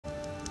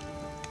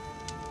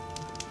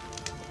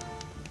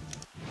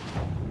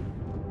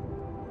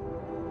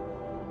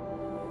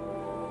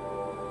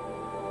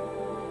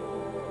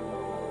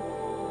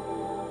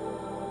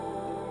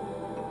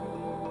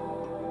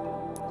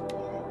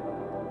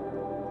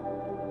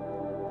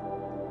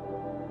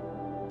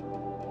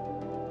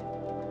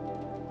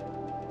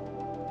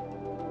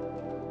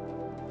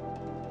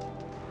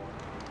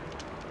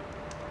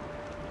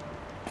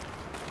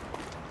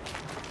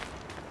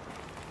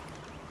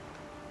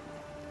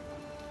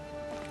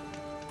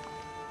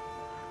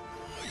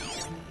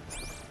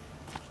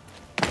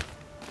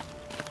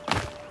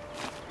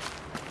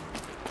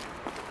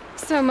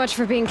So much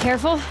for being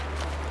careful.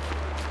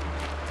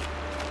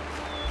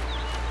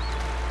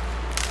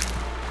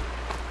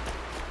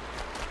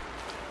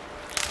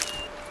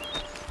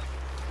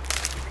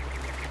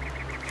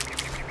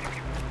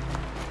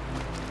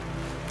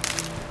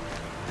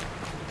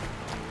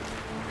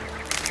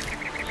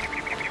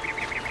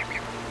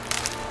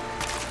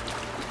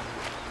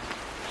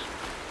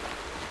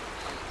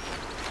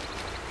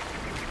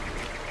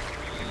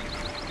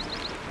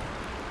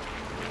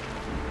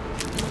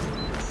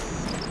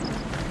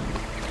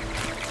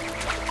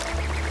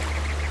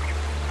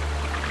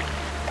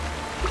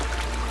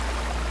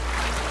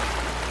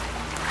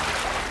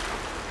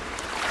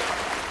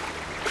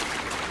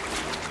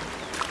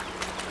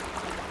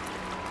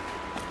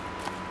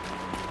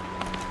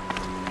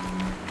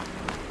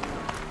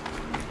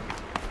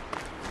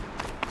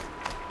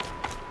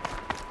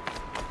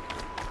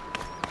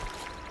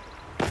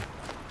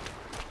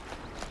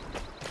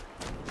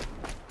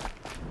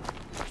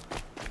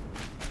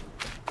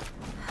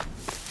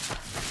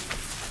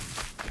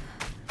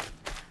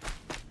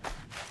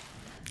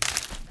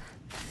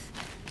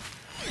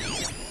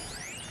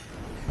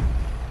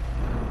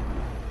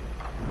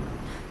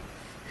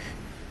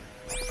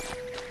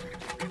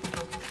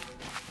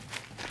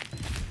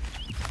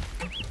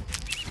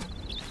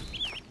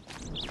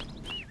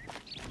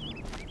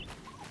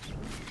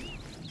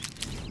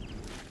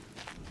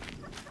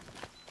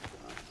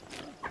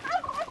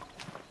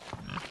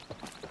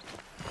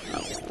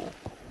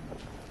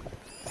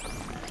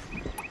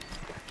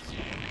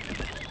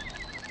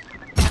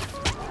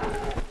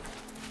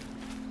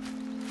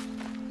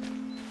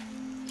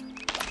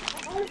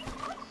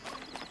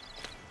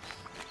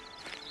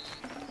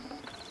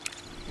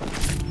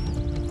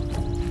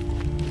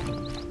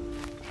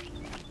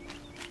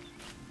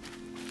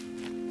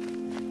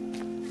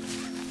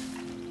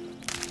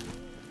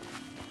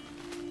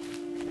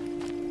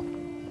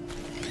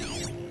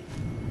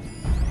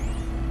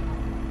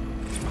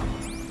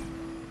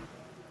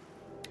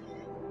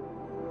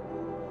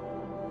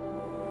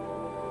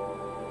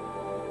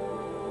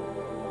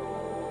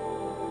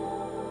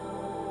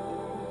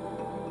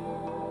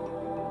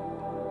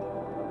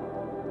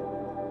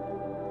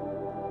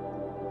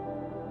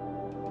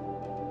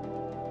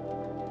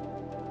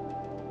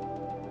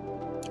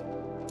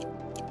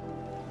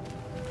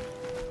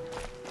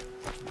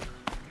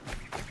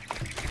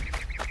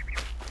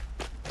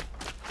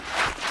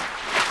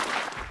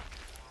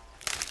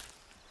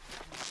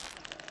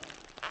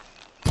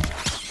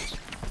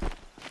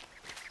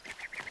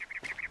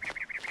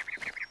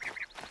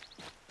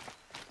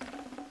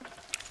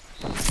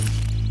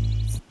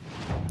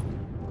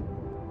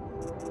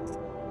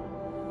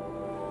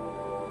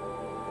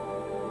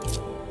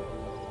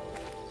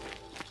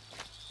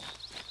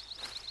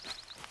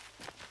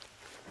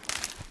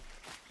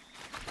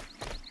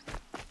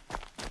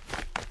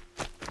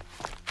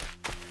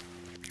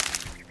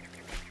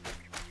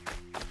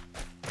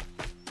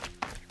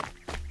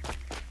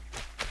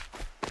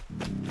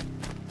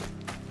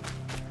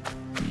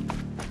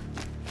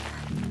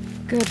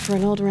 Good for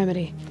an old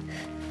remedy.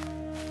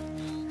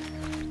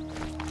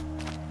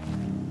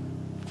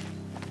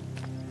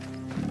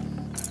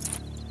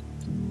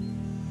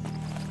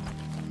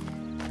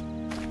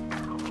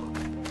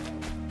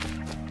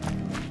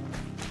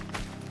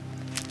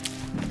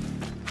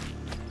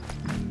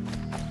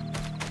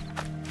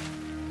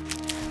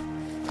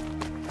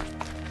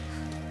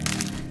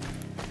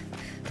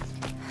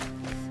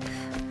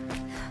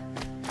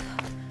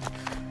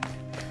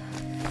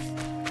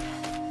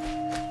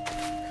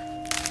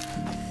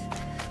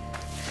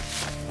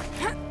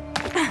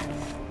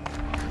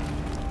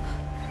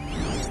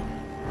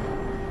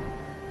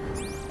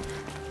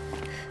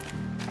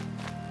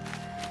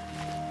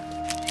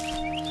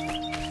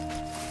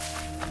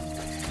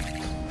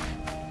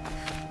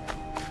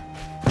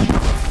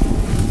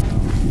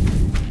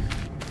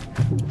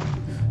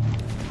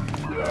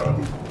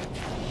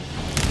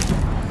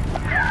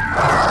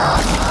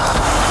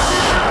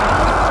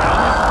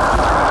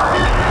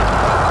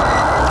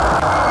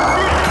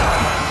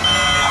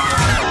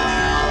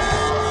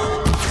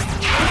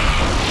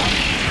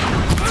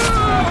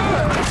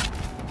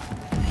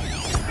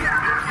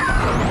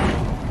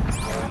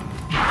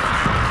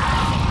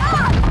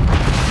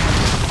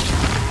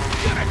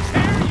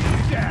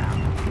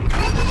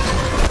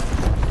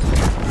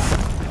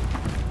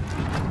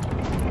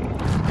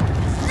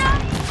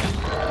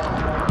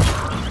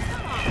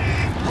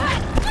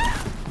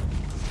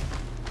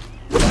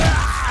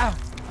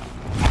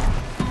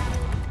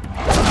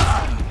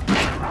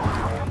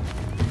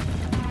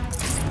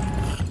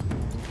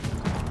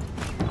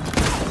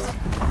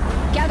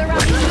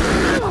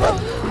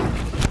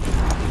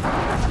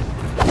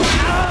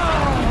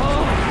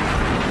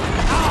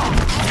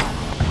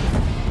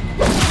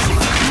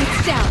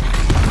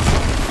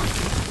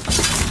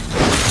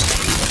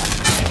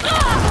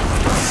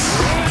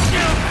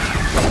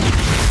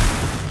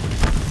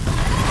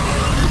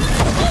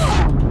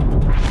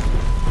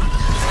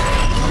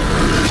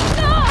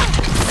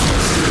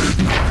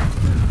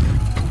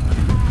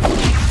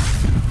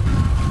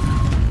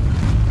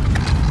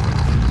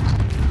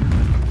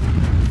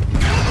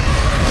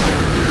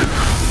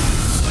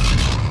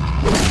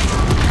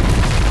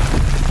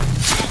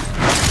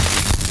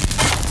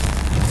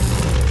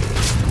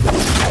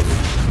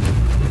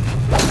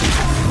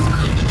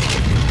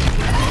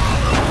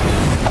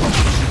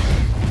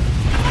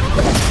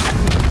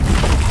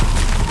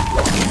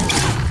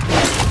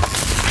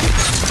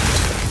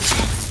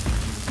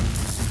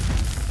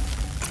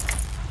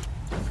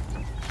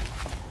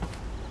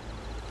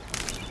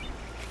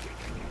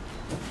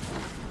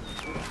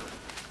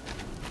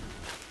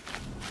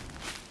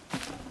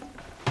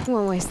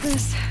 Won't waste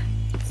this.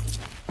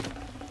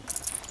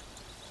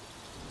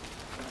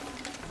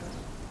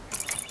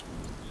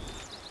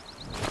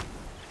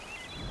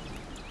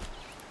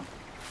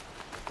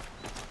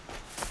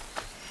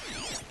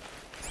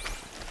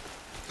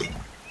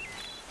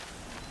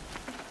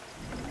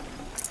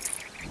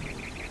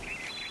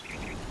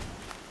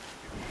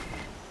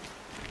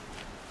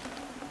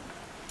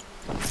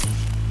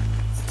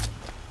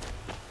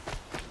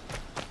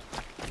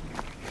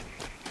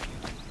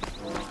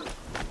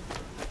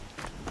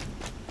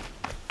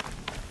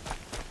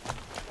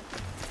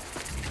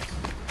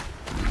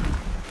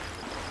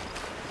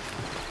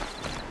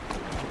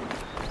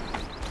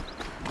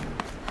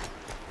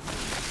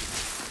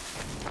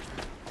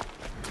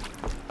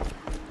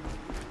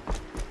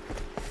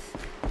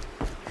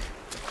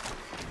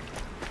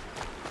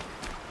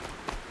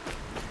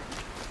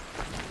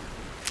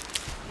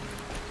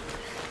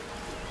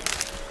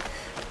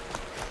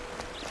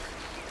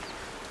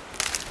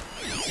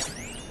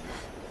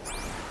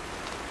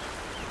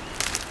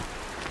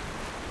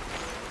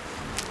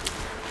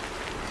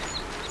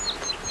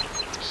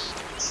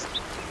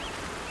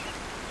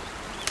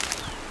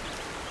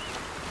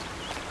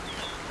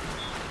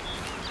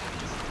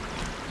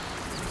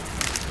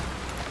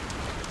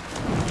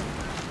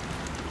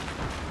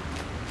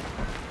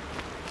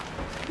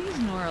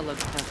 Nora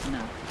looks tough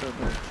enough, but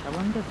we'll tell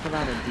him to fill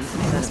out a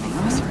decent They must set be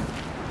of closer.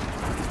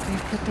 arms.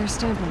 They've put their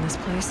stamp on this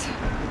place.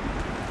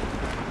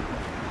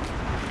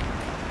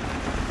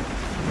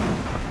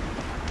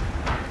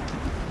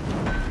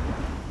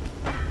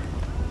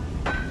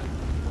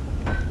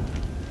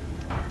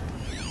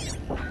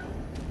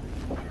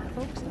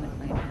 Folks in the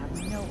claim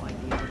have no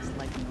idea what it's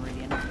like in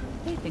Meridian.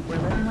 They think we're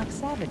living like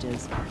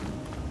savages.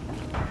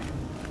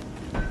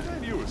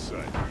 And you a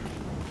sight.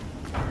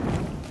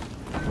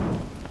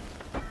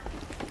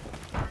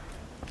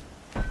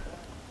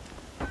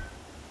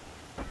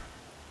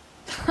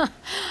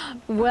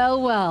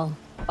 Well, well.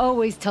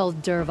 Always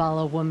told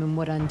Dervahl a woman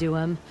would undo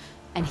him,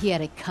 and he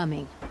had it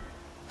coming.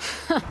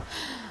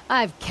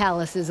 I've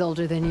calluses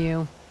older than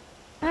you.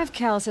 I have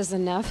calluses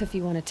enough if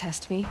you want to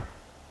test me.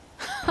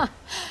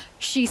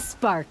 She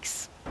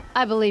sparks.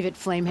 I believe it,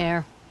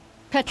 Flamehair.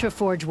 Petra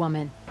Forge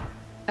woman.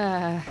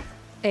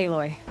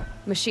 Aloy.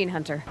 Machine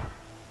hunter.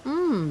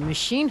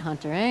 Machine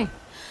hunter, eh?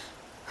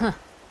 Huh.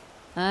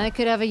 I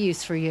could have a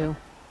use for you.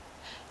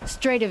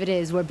 Straight of it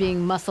is, we're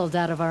being muscled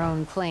out of our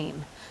own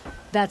claim.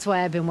 That's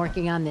why I've been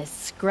working on this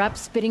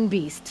scrap-spitting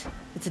beast.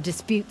 It's a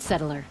dispute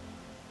settler.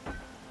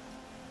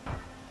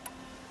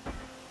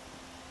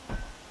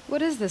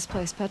 What is this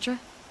place, Petra?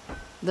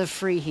 The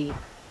Free Heap.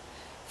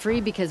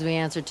 Free because we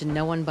answer to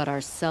no one but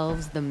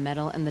ourselves, the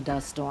metal, and the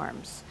dust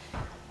storms.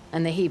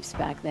 And the heap's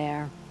back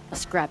there. A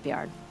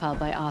scrapyard, piled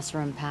by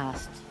Oseram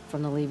past,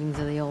 from the leavings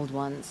of the old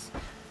ones.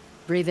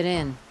 Breathe it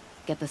in.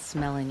 Get the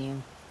smell in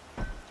you.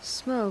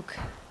 Smoke.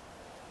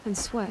 And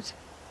sweat.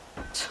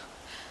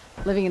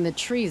 Living in the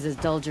trees has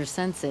dulled your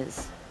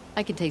senses.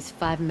 I can taste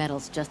 5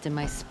 metals just in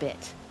my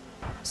spit.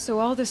 So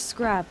all this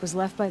scrap was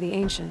left by the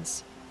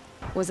ancients.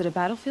 Was it a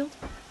battlefield?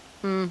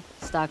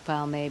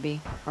 Stockpile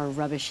maybe, or a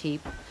rubbish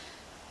heap.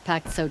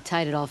 Packed so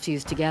tight it all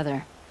fused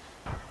together.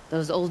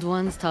 Those old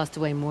ones tossed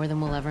away more than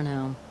we'll ever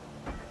know.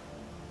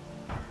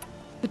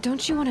 But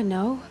don't you want to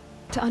know?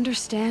 To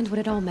understand what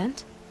it all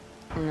meant?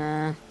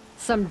 Nah.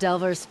 Some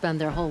delvers spend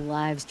their whole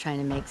lives trying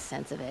to make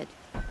sense of it.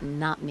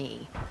 Not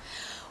me.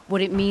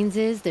 What it means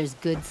is there's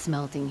good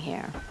smelting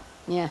here.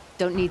 Yeah,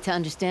 don't need to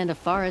understand a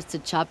forest to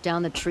chop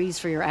down the trees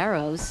for your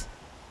arrows.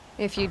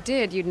 If you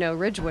did, you'd know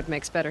Ridgewood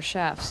makes better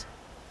shafts.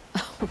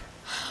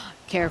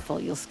 Careful,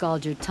 you'll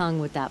scald your tongue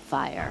with that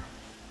fire.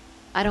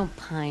 I don't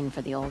pine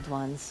for the old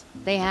ones.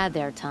 They had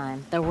their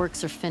time. Their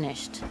works are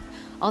finished.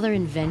 All their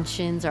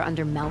inventions are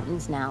under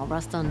mountains now,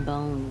 rust on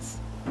bones.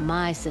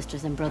 My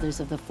sisters and brothers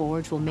of the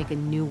Forge will make a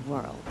new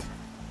world.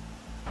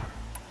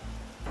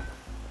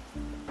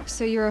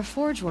 So you're a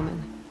Forge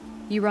woman.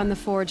 You run the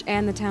Forge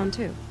and the town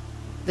too.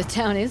 The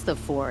town is the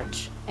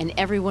Forge, and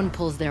everyone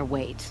pulls their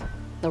weight.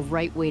 The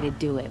right way to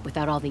do it,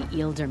 without all the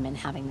Ealdormen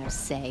having their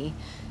say.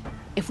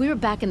 If we were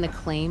back in the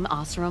claim,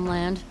 Oseram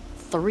land,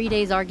 3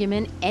 days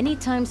argument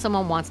anytime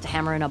someone wants to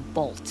hammer in a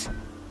bolt.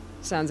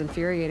 Sounds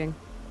infuriating.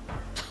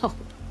 Oh,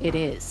 it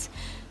is.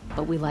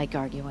 But we like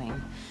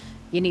arguing.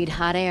 You need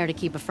hot air to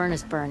keep a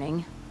furnace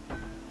burning.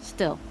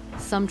 Still,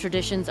 some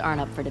traditions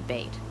aren't up for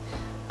debate.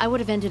 I would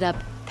have ended up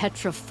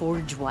Petra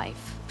Forge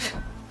wife.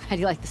 How do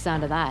you like the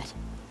sound of that?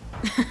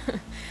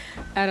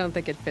 I don't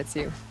think it fits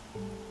you.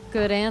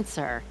 Good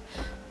answer.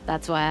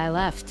 That's why I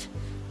left.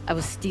 I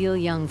was steel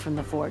young from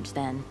the Forge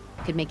then.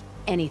 Could make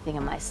anything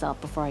of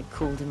myself before I'd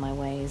cooled in my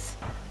ways.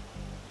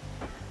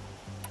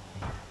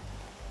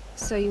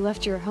 So you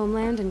left your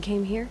homeland and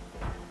came here?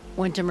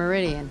 Went to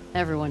Meridian.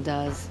 Everyone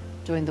does.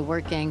 Joined the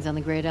work gangs on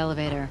the Great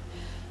Elevator.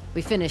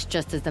 We finished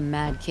just as the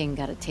Mad King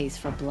got a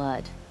taste for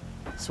blood.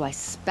 So I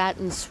spat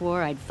and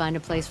swore I'd find a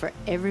place for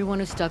everyone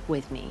who stuck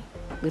with me.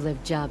 We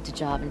lived job to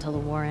job until the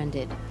war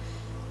ended.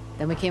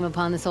 Then we came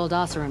upon this old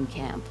Oseram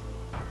camp.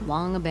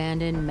 Long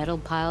abandoned, metal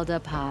piled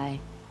up high.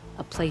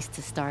 A place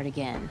to start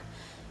again.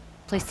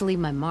 Place to leave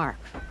my mark.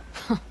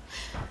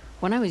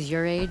 When I was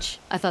your age,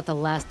 I thought the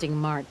lasting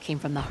mark came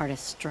from the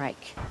hardest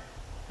strike.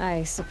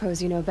 I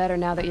suppose you know better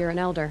now that you're an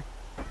elder.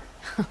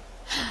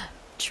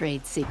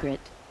 Trade secret.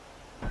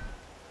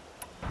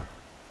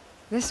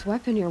 This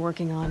weapon you're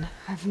working on,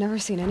 I've never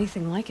seen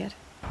anything like it.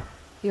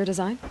 Your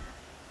design?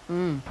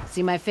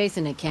 See my face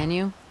in it, can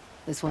you?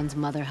 This one's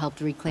mother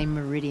helped reclaim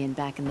Meridian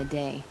back in the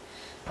day.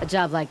 A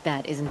job like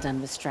that isn't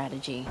done with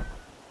strategy.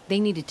 They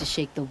needed to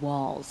shake the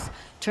walls,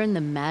 turn the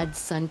mad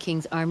Sun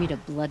King's army to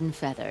blood and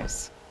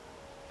feathers.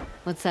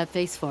 What's that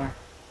face for?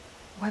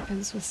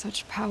 Weapons with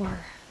such power.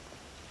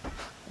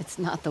 It's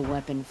not the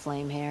weapon,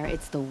 Flamehair,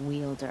 it's the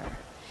wielder.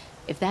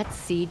 If that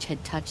siege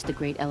had touched the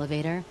Great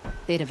Elevator,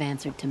 they'd have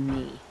answered to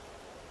me.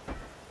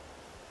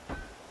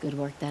 Good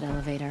work, that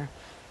elevator.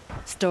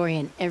 Story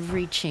in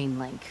every chain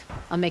link.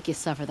 I'll make you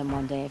suffer them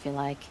one day if you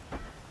like.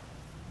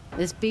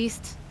 This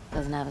beast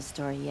doesn't have a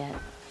story yet.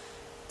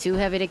 Too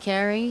heavy to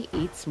carry,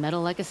 eats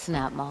metal like a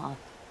snap maw.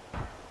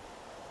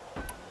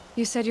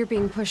 You said you're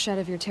being pushed out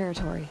of your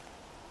territory.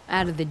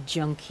 Out of the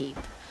junk heap.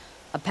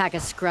 A pack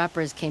of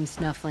scrappers came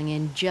snuffling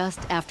in just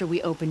after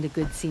we opened a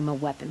good Seema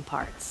weapon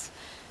parts.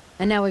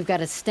 And now we've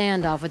got a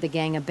standoff with a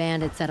gang of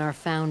bandits at our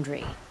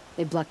foundry.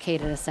 They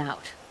blockaded us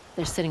out.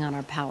 They're sitting on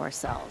our power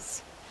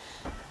cells.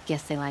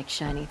 Guess they like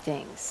shiny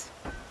things.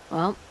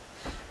 Well,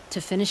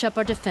 to finish up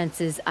our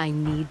defenses, I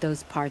need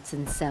those parts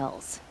and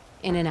cells.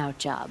 In and out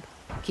job.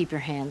 Keep your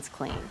hands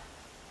clean.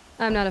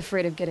 I'm not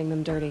afraid of getting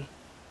them dirty.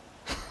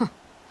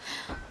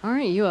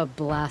 Aren't you a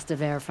blast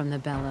of air from the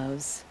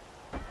bellows?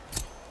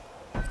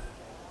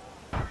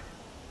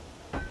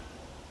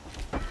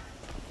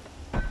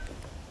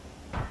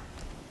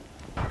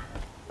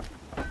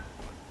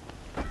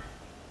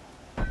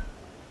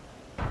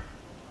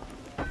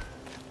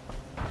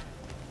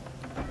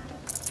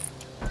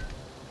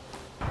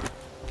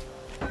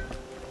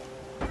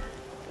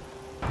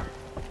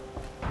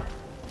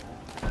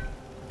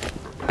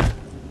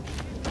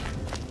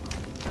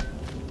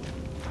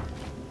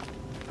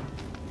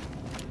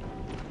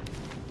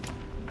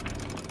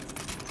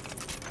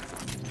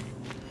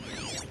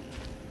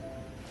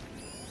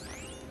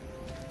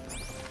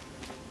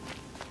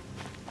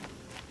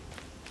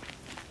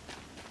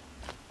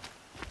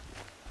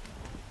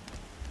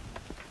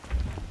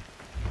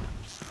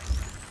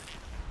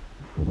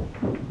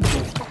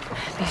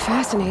 Be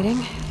fascinating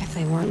if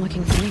they weren't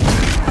looking for me.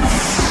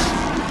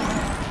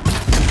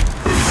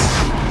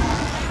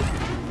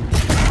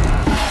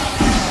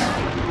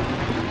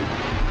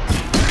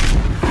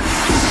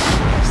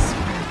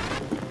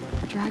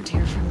 Dragged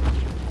here from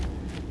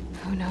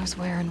who knows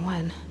where and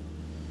when.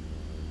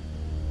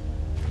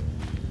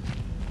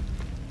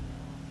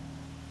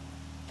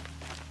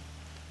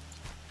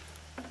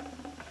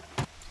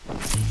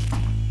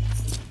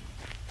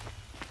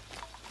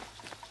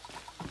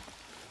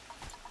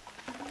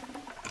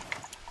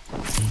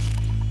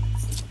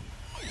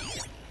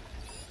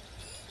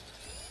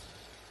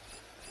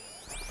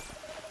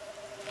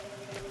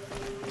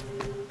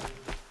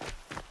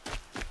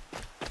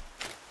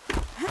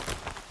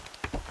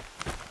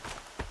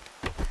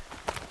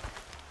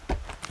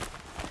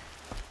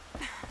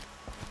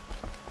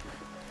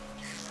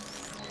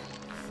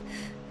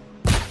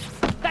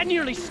 That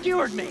nearly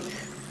skewered me!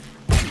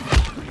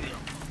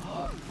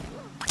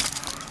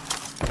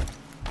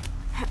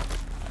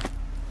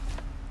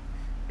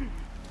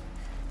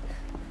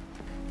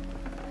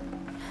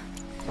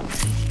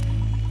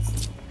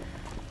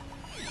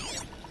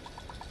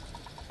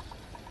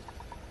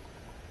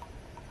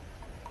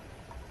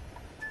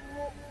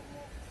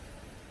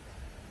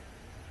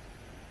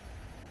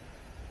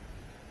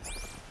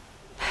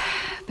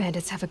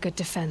 Bandits have a good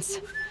defense.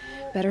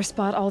 Better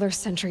spot all their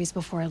sentries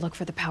before I look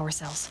for the power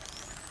cells.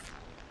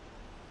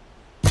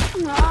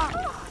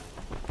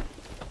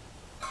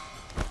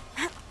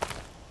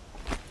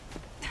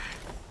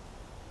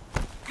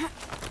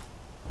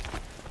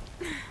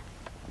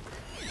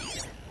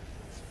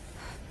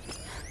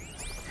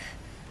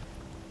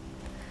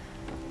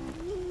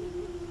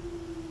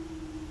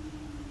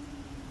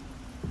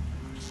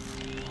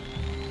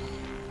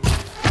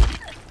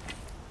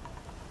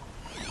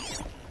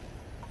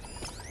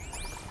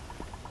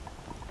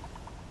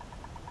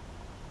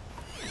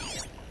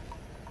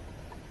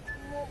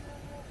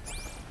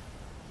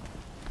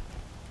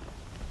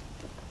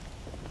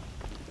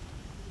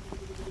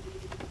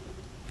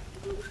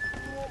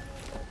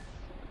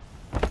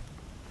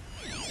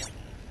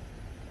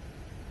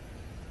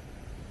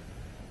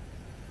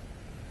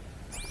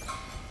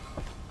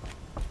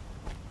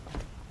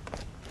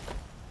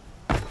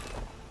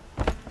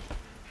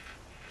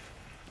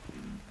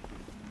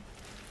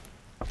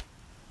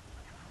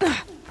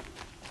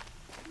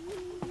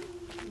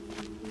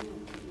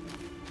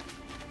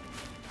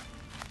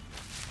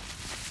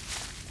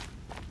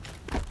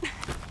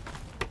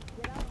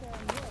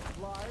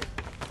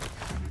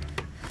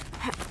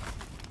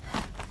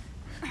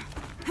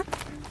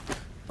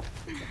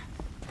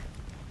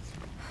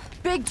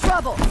 Big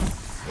trouble!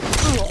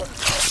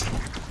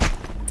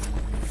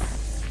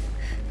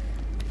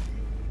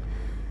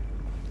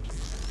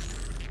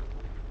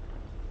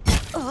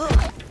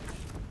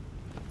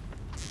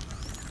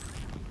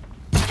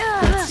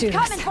 do this.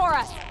 coming for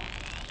us!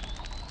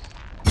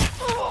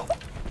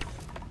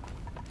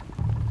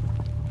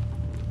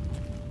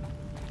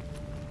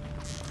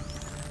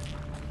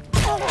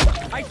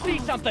 I see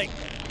something!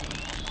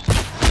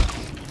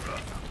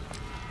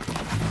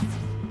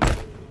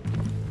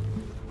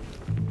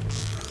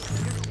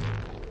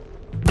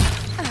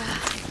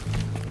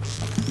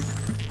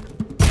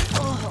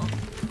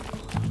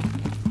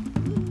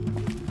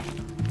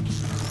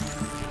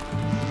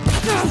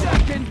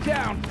 Second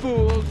down,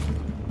 fools!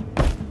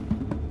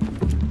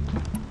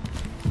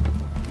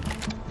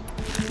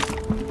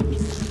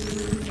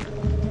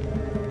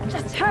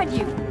 Just heard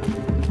you!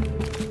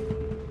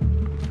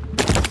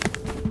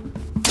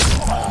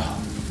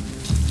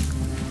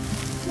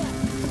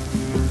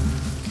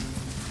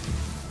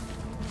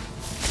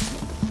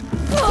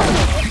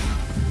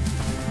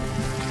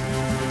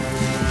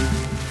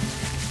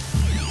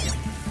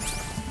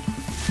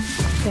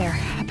 There,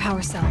 a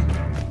power cell.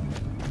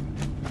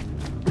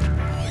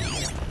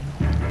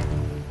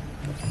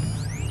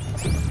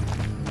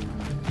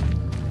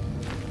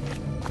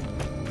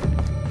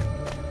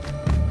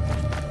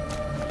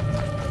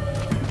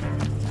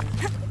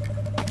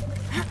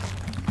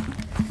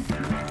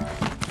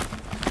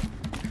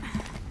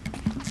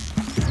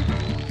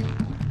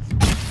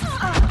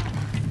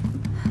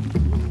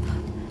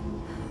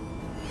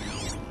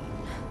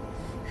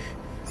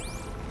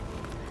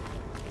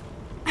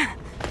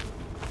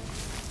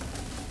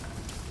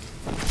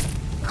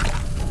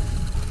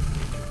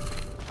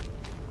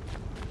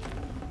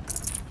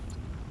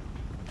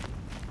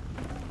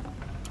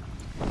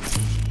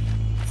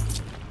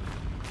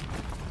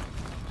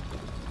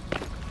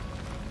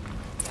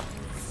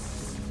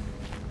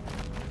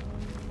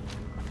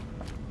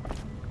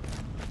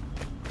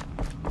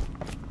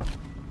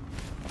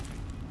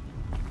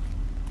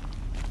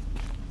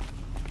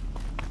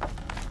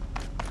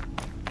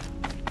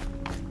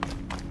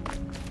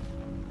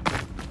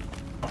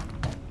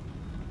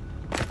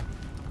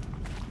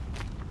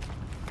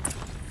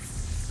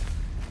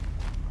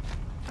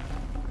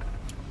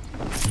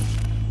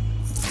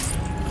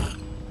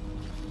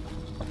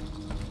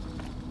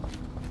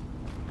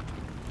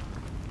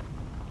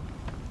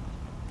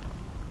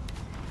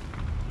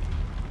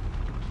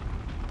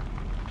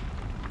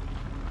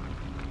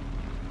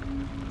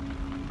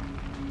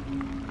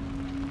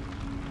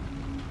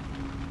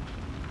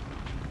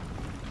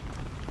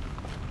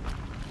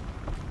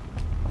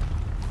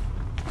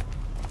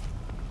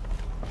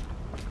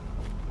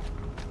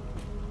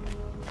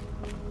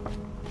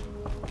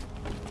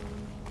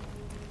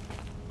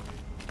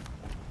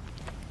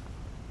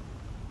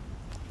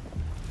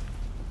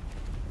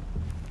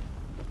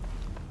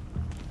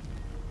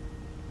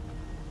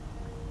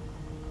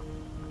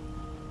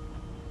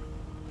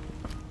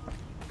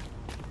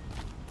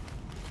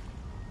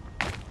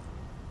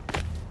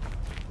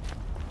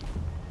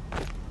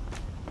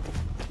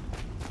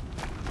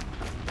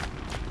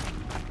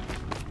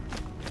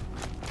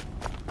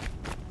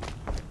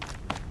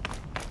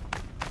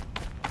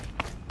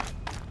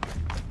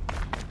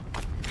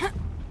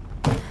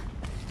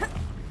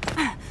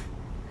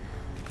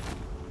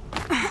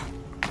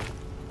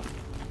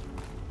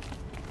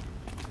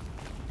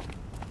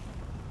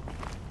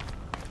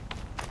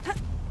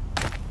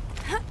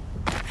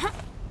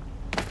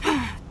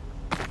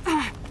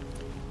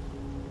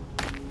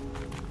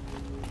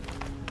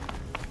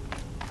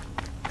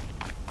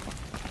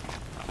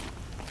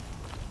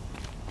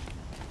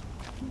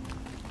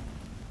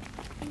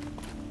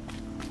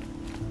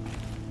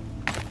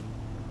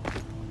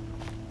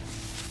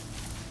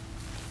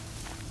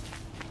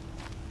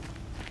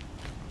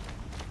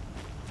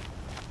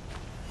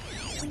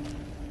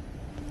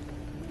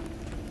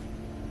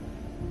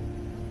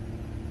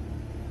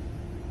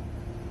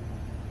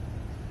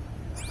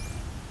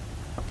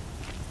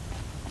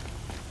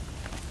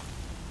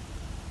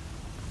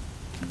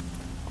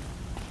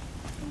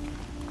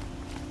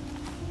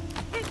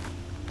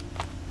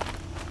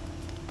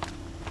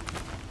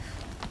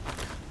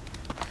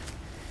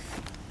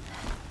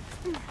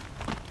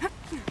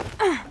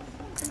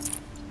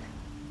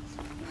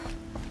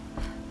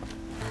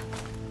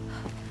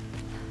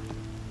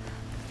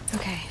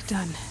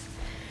 Done.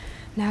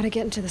 Now to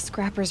get into the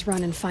Scrapper's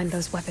Run and find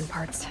those weapon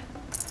parts.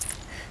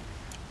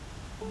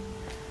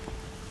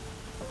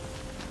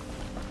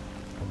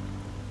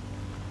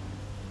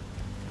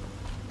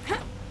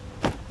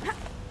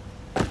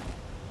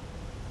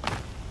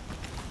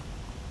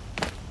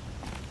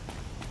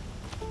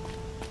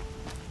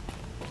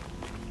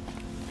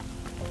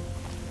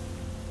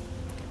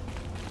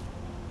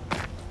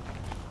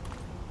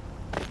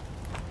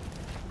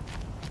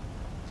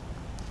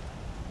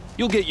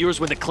 You'll get yours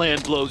when the clan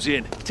blows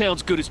in.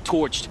 Town's good as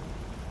torched.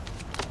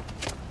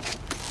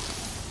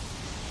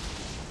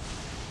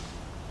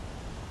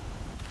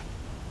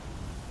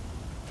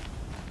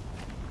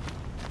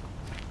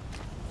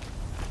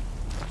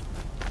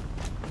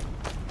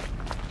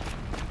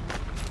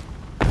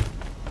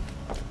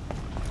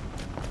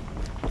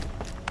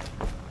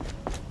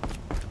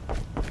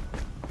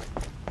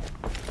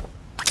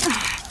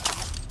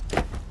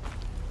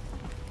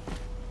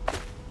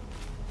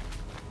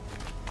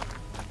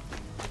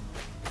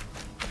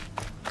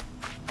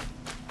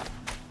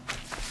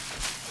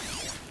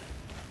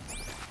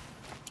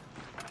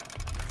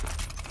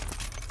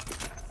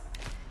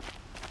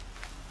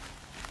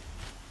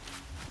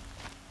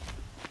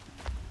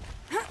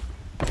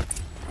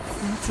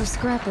 So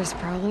Scrapper's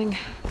prowling.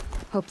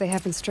 Hope they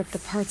haven't stripped the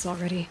parts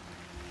already.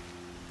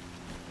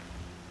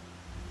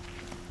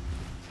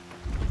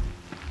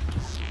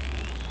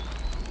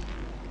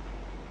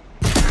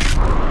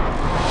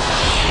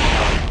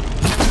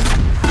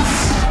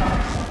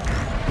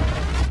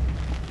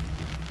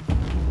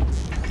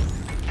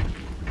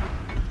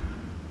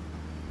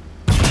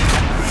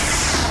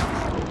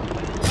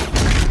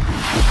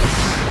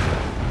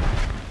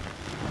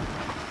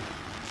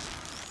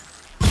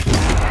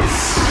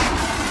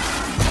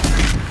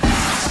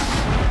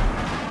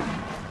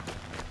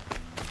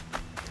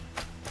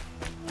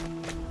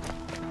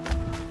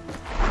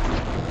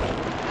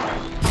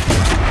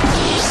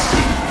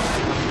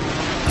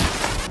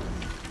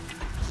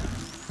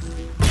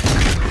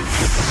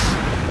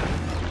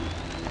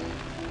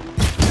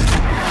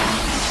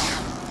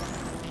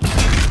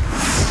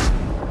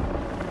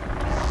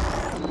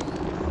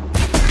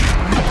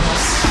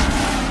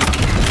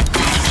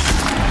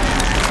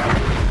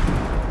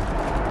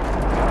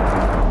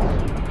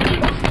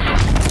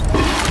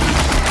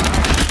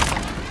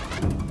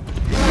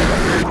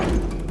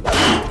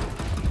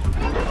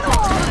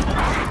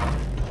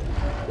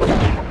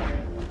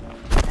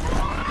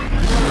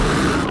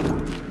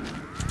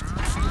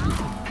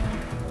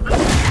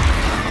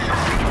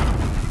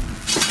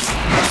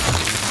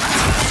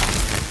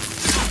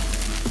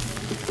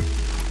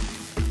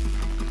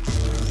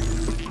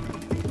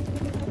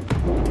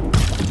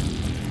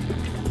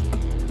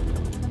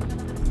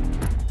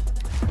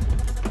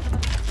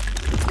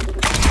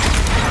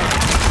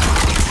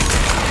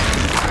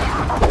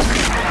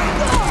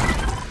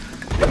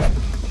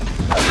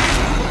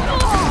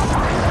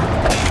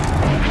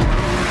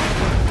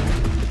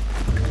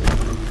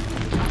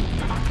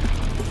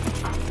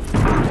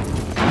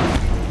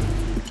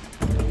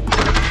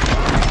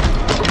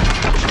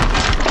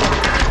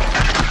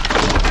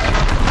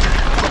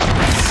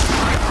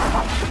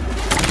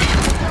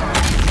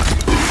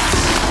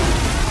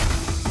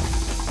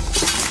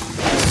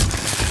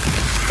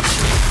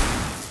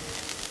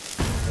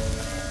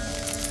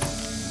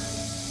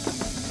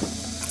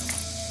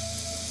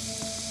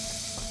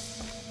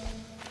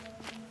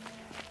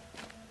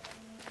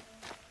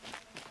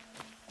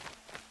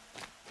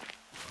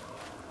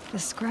 The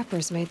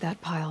Scrappers made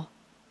that pile.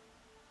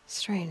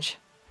 Strange.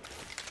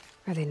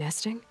 Are they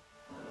nesting?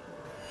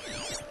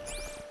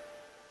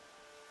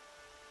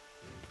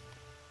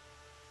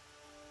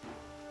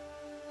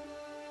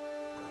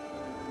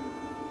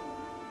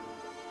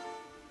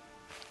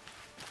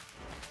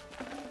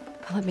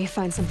 Let me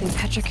find something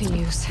Petra can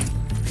use.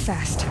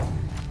 Fast.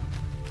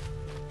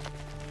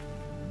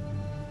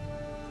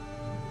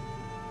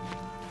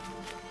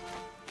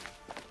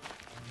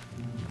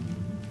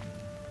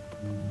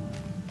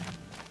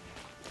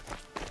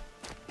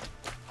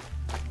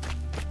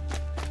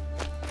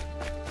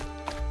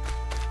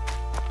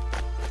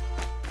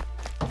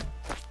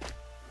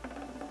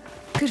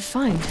 Good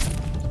find.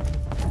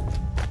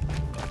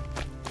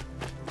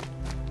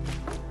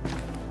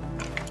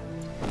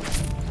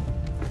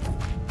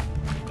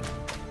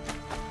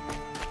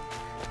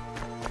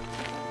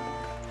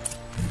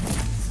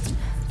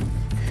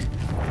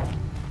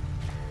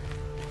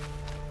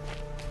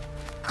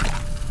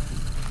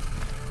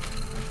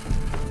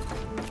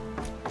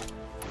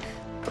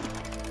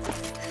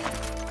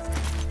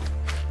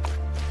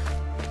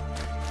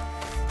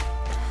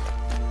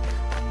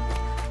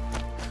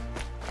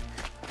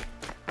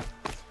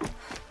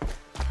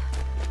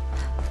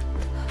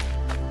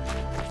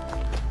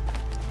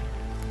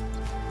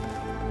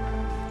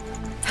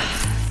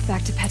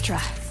 Back to Petra.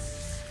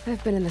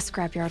 I've been in the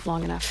scrapyard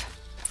long enough.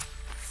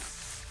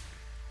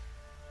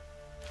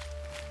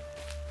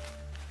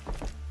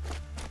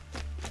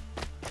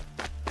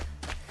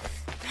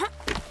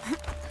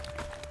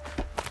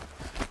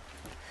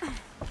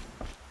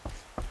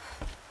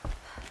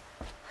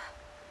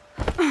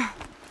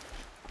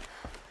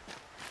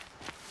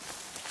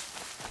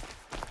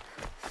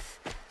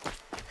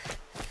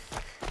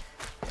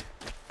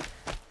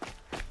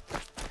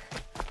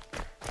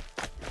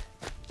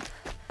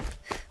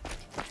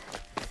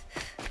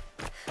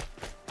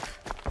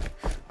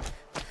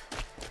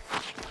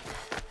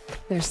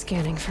 They're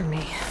scanning for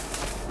me.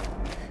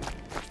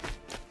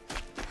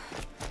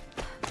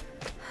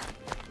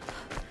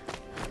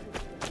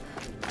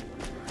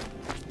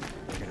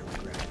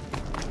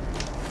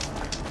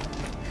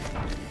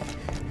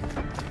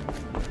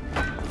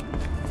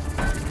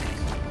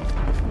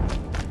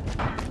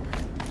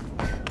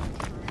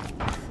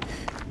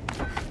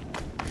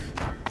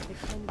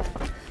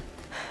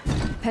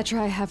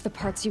 Petra, I have the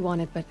parts you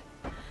wanted, but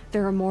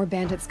there are more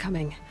bandits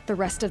coming. The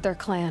rest of their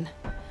clan.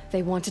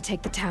 They want to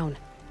take the town.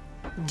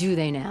 Do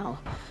they now?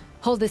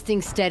 Hold this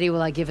thing steady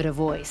while I give it a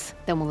voice.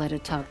 Then we'll let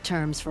it talk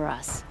terms for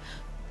us.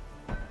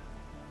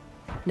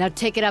 Now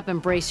take it up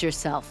and brace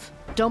yourself.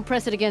 Don't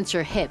press it against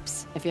your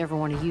hips, if you ever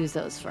want to use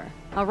those for...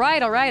 All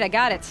right, I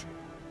got it.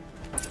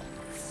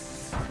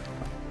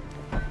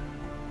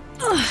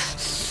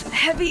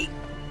 Heavy.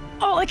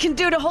 All I can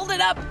do to hold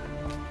it up.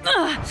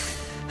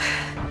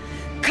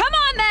 Come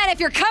on, then, if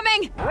you're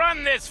coming!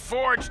 Run this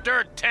forged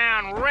dirt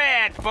town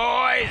red,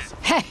 boys!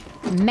 Heh,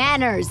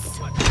 manners.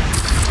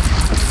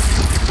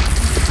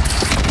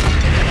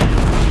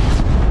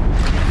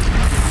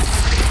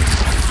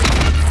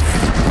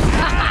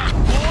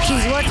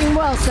 She's working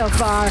well so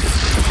far.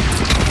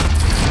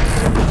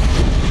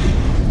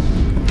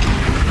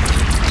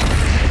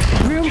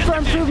 Room for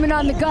improvement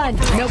on the gun.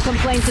 No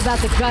complaints about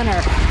the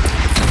gunner.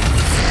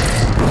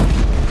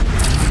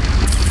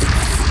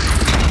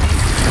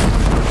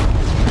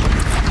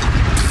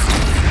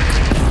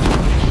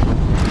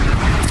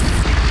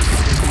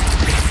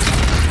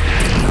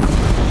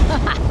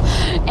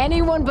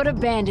 Anyone but a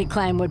bandit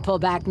clan would pull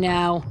back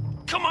now.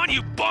 Come on,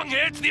 you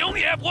bungheads! They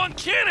only have one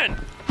cannon!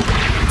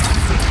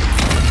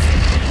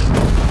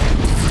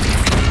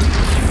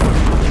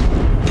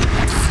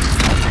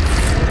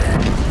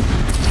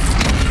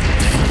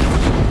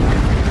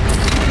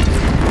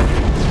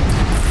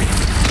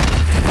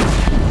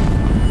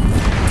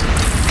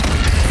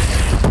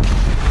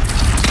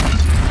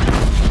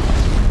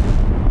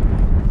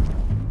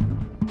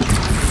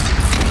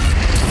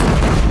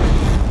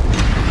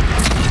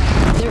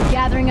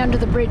 Under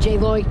the bridge,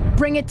 Aloy.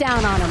 Bring it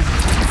down on them.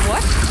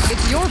 What?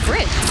 It's your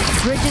bridge.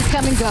 Bridges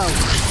come and go.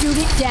 Shoot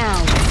it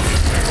down.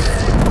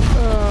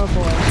 Oh,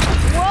 boy.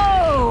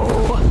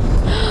 Whoa!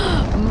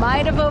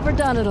 Might have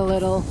overdone it a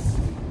little.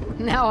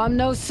 Now, I'm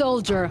no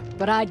soldier,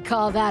 but I'd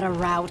call that a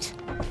rout.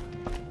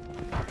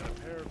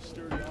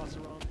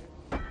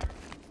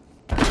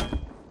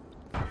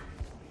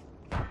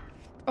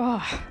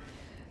 Oh,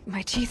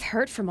 my teeth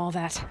hurt from all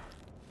that.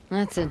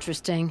 That's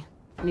interesting.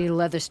 Need a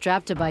leather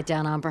strap to bite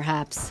down on,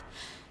 perhaps.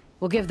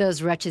 We'll give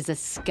those wretches a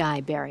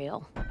sky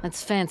burial.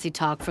 That's fancy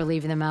talk for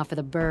leaving them out for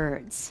the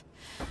birds.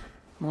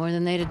 More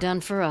than they'd have done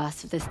for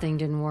us if this thing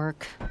didn't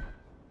work.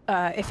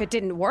 If it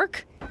didn't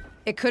work?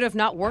 It could have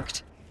not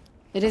worked?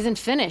 It isn't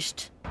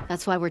finished.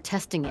 That's why we're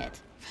testing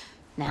it.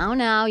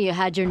 Now, you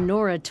had your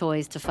Nora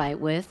toys to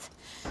fight with.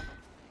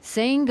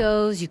 Saying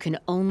goes, you can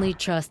only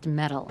trust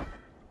metal.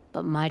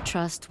 But my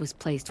trust was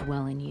placed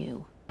well in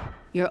you.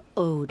 You're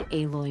owed,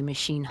 Aloy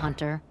Machine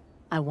Hunter.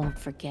 I won't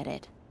forget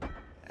it.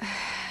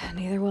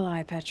 Neither will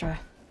I, Petra.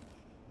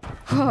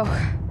 Whoa.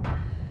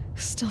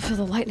 Still feel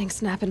the lightning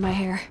snap in my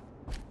hair.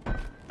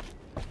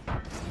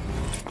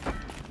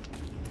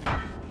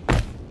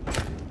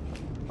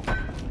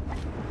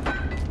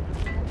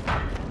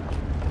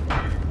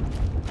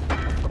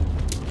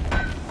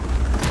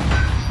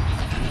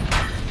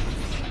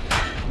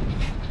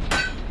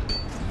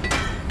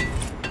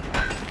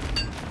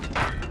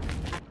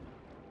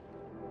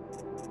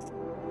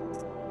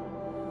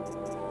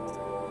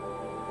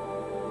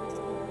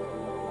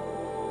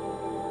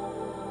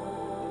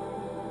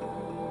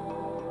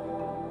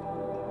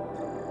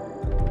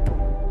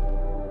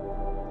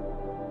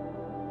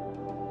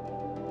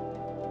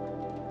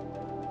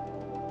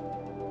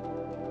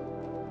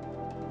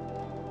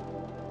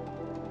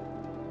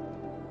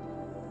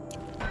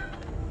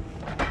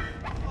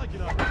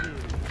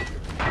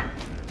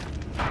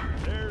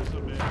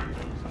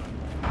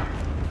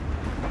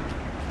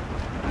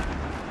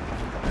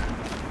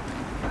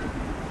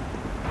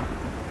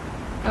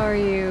 Are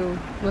you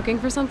looking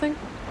for something?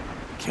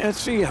 Can't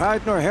see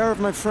hide nor hair of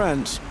my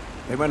friends.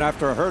 They went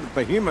after a herd of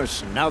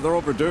behemoths, and now they're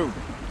overdue.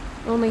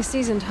 Only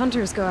seasoned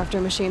hunters go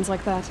after machines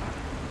like that.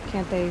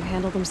 Can't they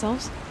handle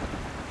themselves?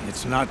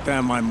 It's not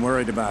them I'm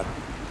worried about.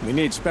 We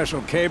need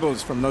special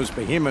cables from those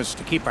behemoths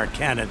to keep our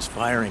cannons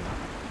firing.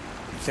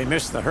 If they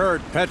miss the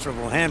herd, Petra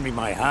will hand me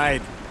my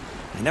hide.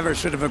 I never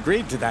should have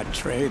agreed to that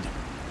trade.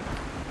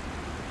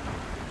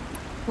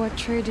 What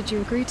trade did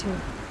you agree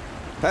to?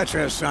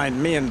 Petra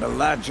assigned me and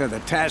Baladja the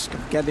task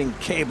of getting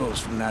cables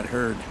from that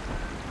herd.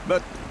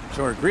 But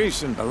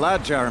Jorgris and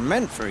Baladja are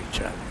meant for each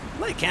other,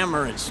 like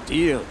hammer and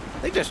steel.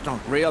 They just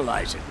don't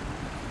realize it.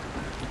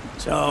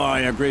 So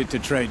I agreed to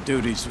trade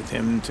duties with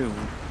him to,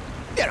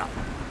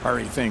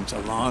 hurry things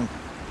along.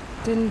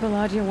 Didn't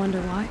Baladja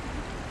wonder why?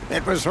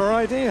 It was her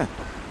idea.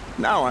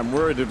 Now I'm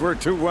worried it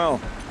worked too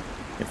well.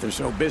 If they're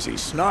so busy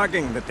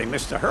snogging that they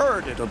missed the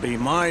herd, it'll be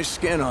my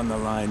skin on the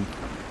line.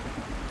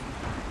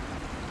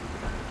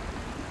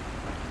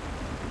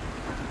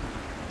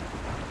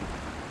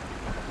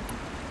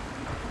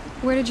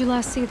 Where did you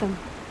last see them?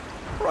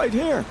 Right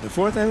here,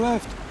 before they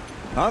left.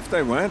 Off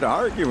they went,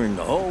 arguing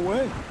the whole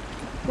way.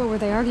 What were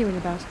they arguing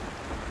about?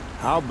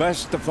 How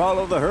best to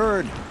follow the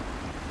herd.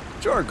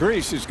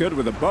 Jorgris is good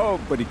with a bow,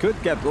 but he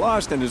could get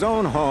lost in his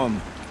own home.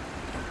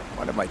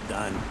 What have I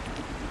done?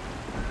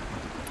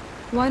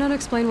 Why not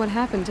explain what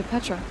happened to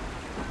Petra?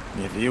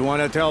 If you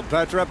want to tell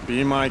Petra,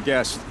 be my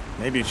guest.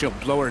 Maybe she'll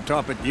blow her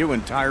top at you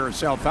and tire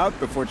herself out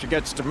before she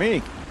gets to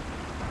me.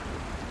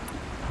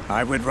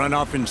 I would run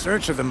off in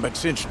search of them, but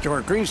since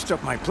Jorgris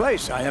took my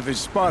place, I have his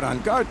spot on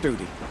guard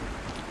duty.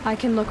 I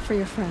can look for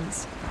your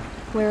friends.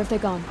 Where have they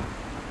gone?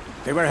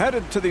 They were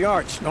headed to the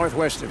Arch,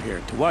 northwest of here,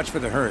 to watch for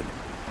the herd.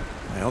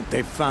 I hope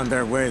they've found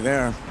their way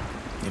there.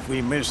 If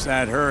we miss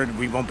that herd,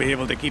 we won't be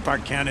able to keep our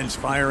cannons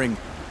firing.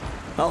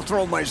 I'll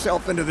throw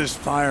myself into this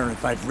fire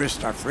if I've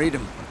risked our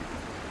freedom.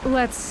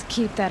 Let's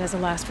keep that as a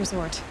last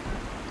resort.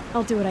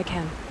 I'll do what I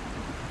can.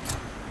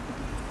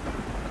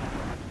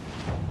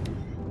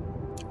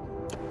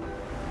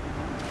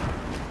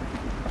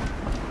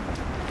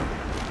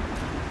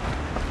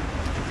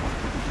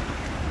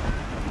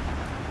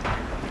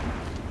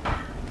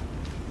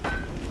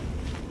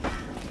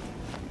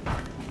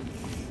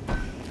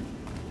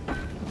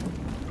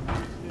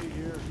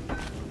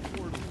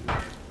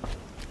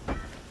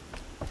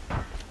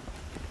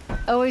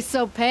 Always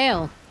so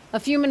pale. A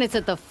few minutes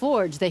at the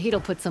forge, the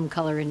heat'll put some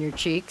color in your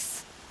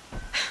cheeks.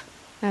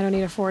 I don't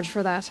need a forge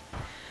for that.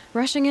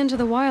 Rushing into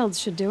the wilds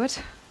should do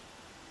it.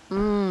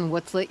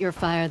 What's lit your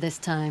fire this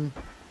time?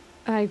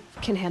 I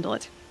can handle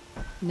it.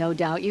 No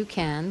doubt you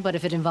can, but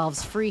if it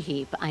involves Free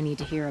Heap, I need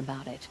to hear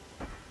about it.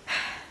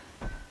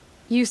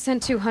 You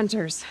sent 2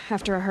 hunters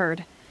after a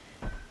herd.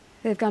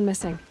 They've gone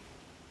missing.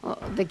 Well,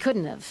 they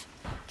couldn't have.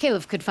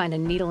 Caleb could find a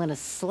needle in a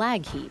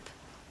slag heap.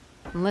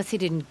 Unless he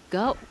didn't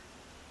go.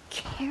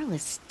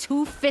 Careless,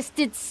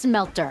 two-fisted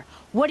smelter.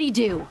 What'd he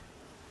do?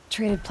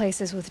 Traded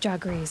places with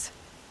Jagrees.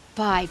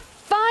 By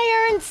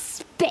fire and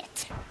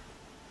spit!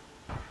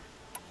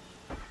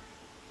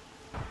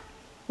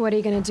 What are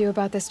you gonna do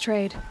about this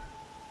trade?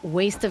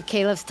 Waste of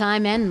Caleb's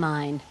time and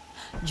mine.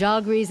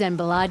 Jagrees and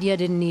Baladia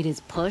didn't need his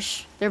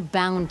push. They're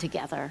bound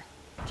together.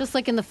 Just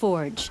like in the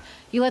forge.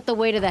 You let the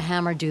weight of the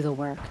hammer do the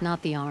work,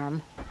 not the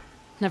arm.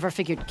 Never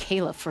figured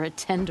Caleb for a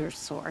tender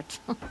sort.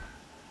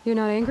 You're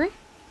not angry?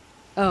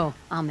 Oh,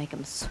 I'll make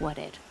him sweat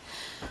it.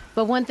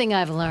 But one thing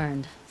I've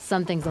learned,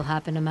 some things will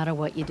happen no matter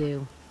what you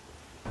do.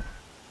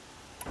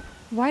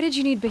 Why did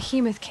you need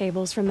behemoth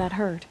cables from that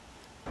herd?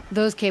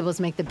 Those cables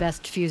make the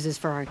best fuses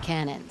for our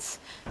cannons.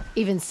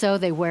 Even so,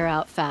 they wear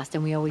out fast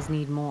and we always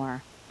need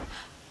more.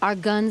 Our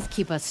guns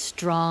keep us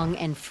strong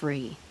and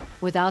free.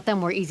 Without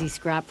them, we're easy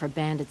scrap for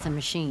bandits and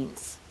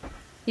machines.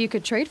 You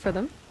could trade for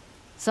them.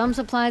 Some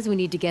supplies we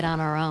need to get on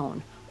our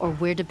own, or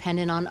we're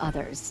dependent on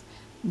others.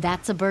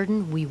 That's a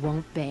burden we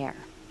won't bear.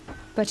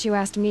 But you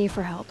asked me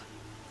for help.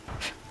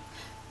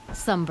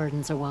 Some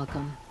burdens are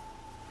welcome.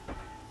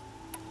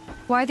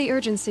 Why the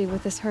urgency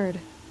with this herd?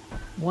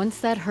 Once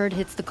that herd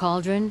hits the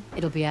cauldron,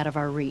 it'll be out of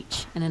our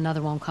reach, and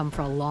another won't come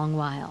for a long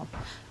while.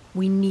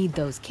 We need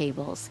those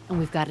cables, and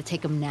we've got to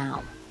take them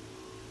now.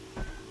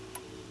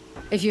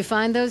 If you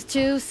find those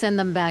 2, send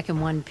them back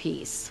in one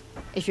piece.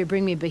 If you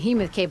bring me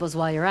behemoth cables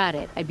while you're at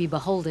it, I'd be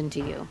beholden to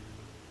you.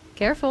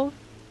 Careful.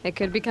 It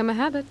could become a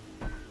habit.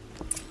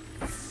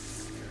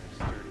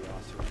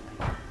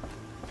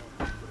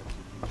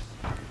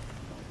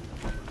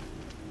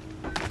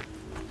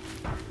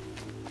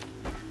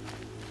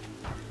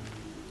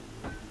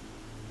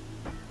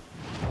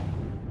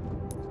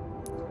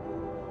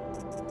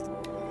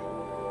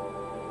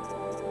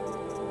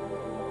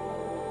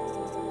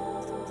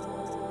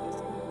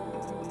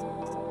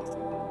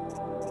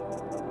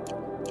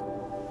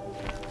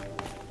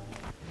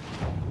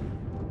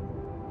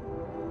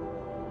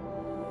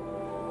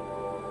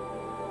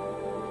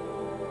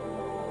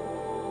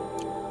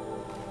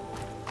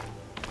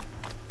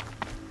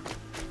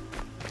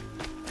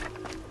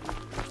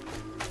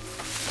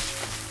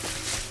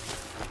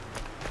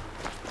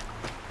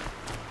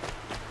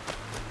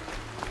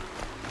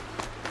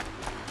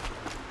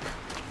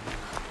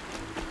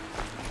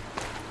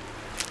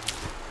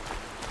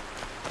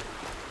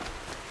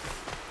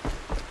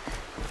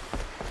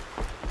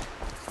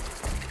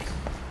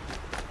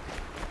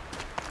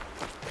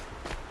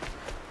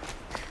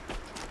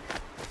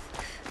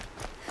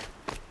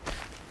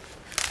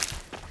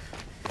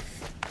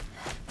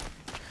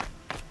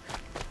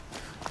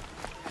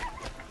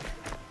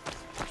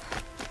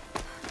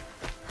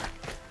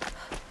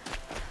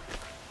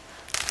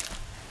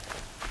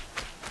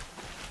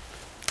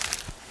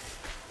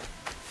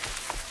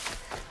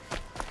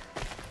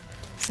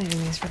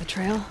 Saving these for the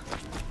trail.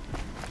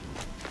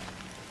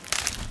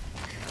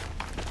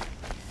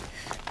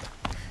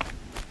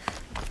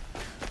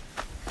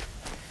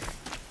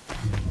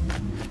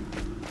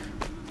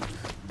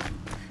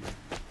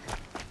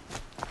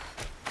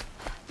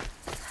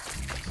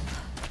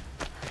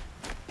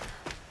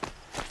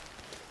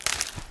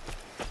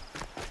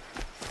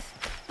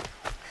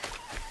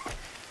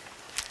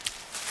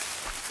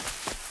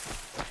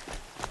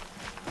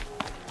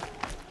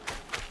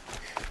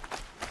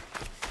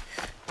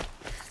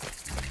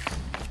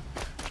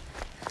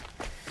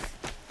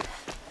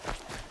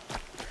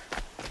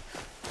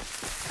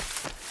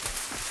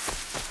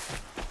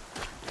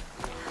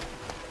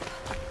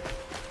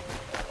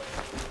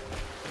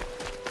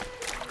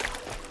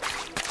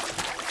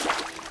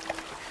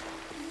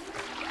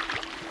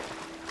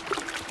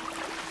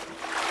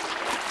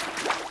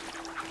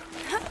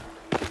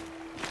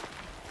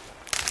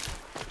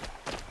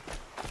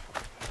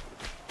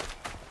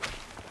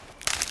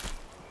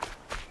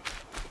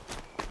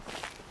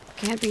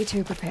 Can't be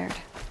too prepared.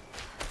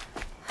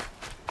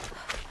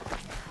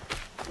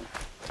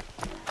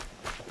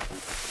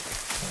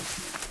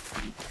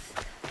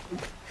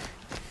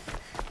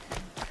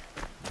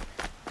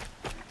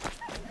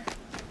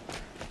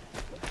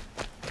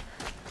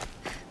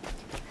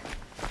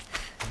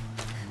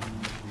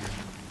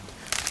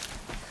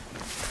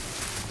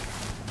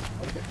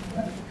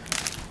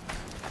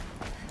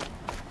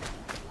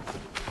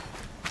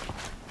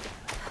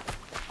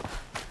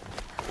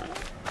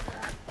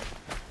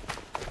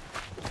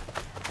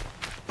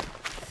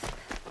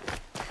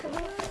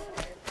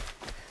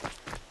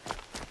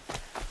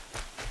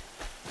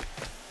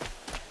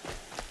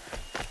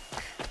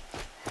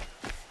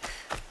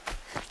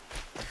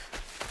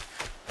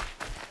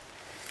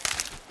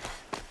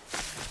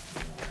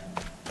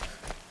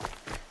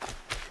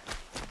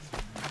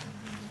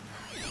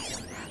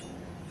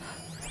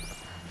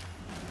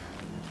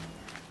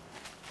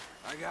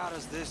 got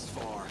us this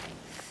far?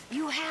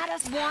 You had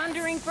us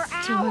wandering for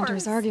hours. Two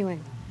hunters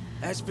arguing.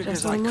 That's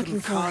because what I I'm couldn't looking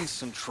for.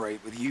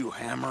 concentrate with you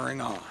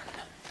hammering on.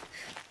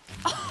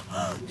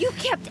 You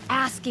kept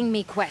asking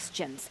me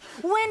questions.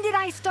 When did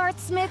I start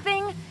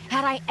smithing?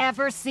 Had I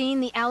ever seen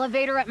the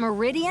elevator at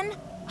Meridian?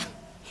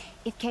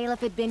 If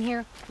Caliph had been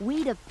here,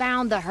 we'd have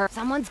found the herd.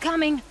 Someone's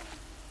coming.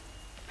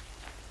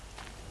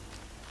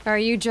 Are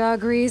you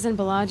Jagrees and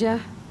Balaja?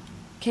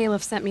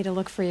 Caliph sent me to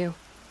look for you.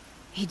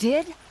 He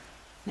did?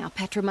 Now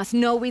Petra must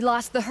know we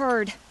lost the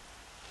herd.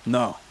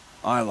 No,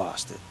 I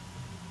lost it.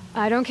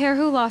 I don't care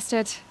who lost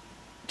it.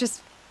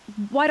 Just,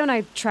 why don't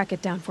I track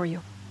it down for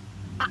you?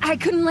 I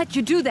couldn't let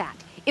you do that.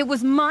 It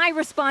was my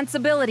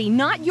responsibility,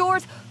 not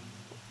yours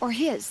or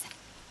his.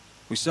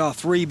 We saw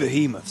 3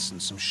 behemoths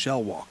and some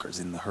shell walkers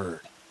in the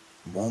herd.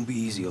 It won't be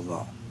easy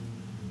alone.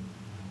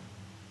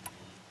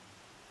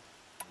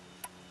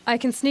 I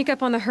can sneak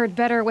up on the herd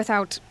better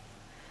without...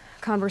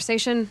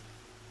 conversation?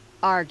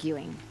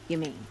 Arguing, you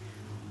mean?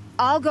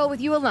 I'll go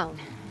with you alone.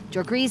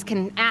 Jagrees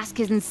can ask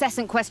his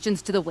incessant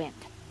questions to the wind.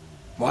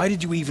 Why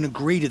did you even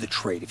agree to the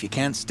trade if you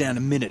can't stand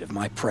a minute of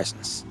my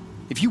presence?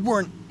 If you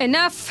weren't...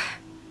 Enough!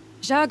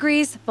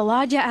 Jagrees,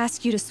 Balaja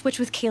asked you to switch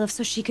with Caliph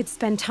so she could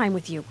spend time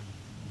with you.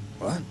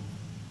 What?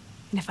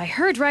 And if I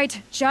heard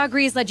right,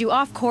 Jagrees led you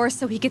off course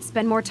so he could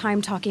spend more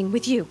time talking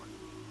with you.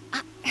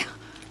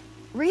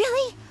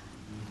 Really?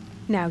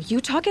 Now, you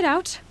talk it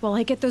out while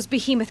I get those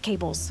behemoth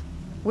cables.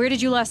 Where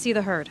did you last see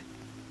the herd?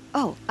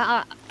 Oh,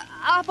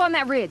 up on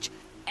that ridge.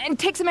 And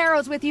take some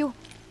arrows with you.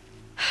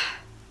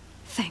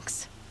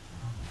 Thanks.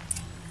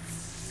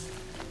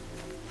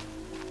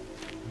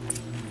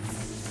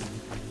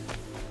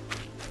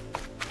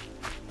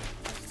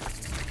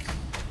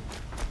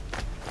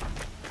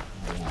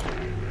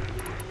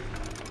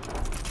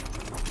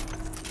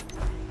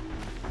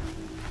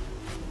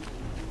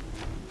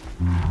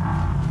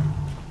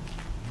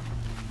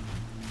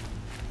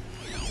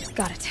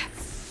 Got it.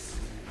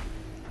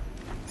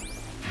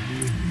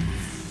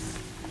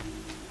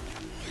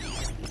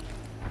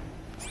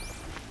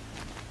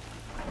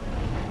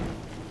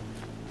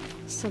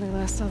 So they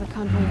last saw the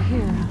convoy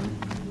here, huh?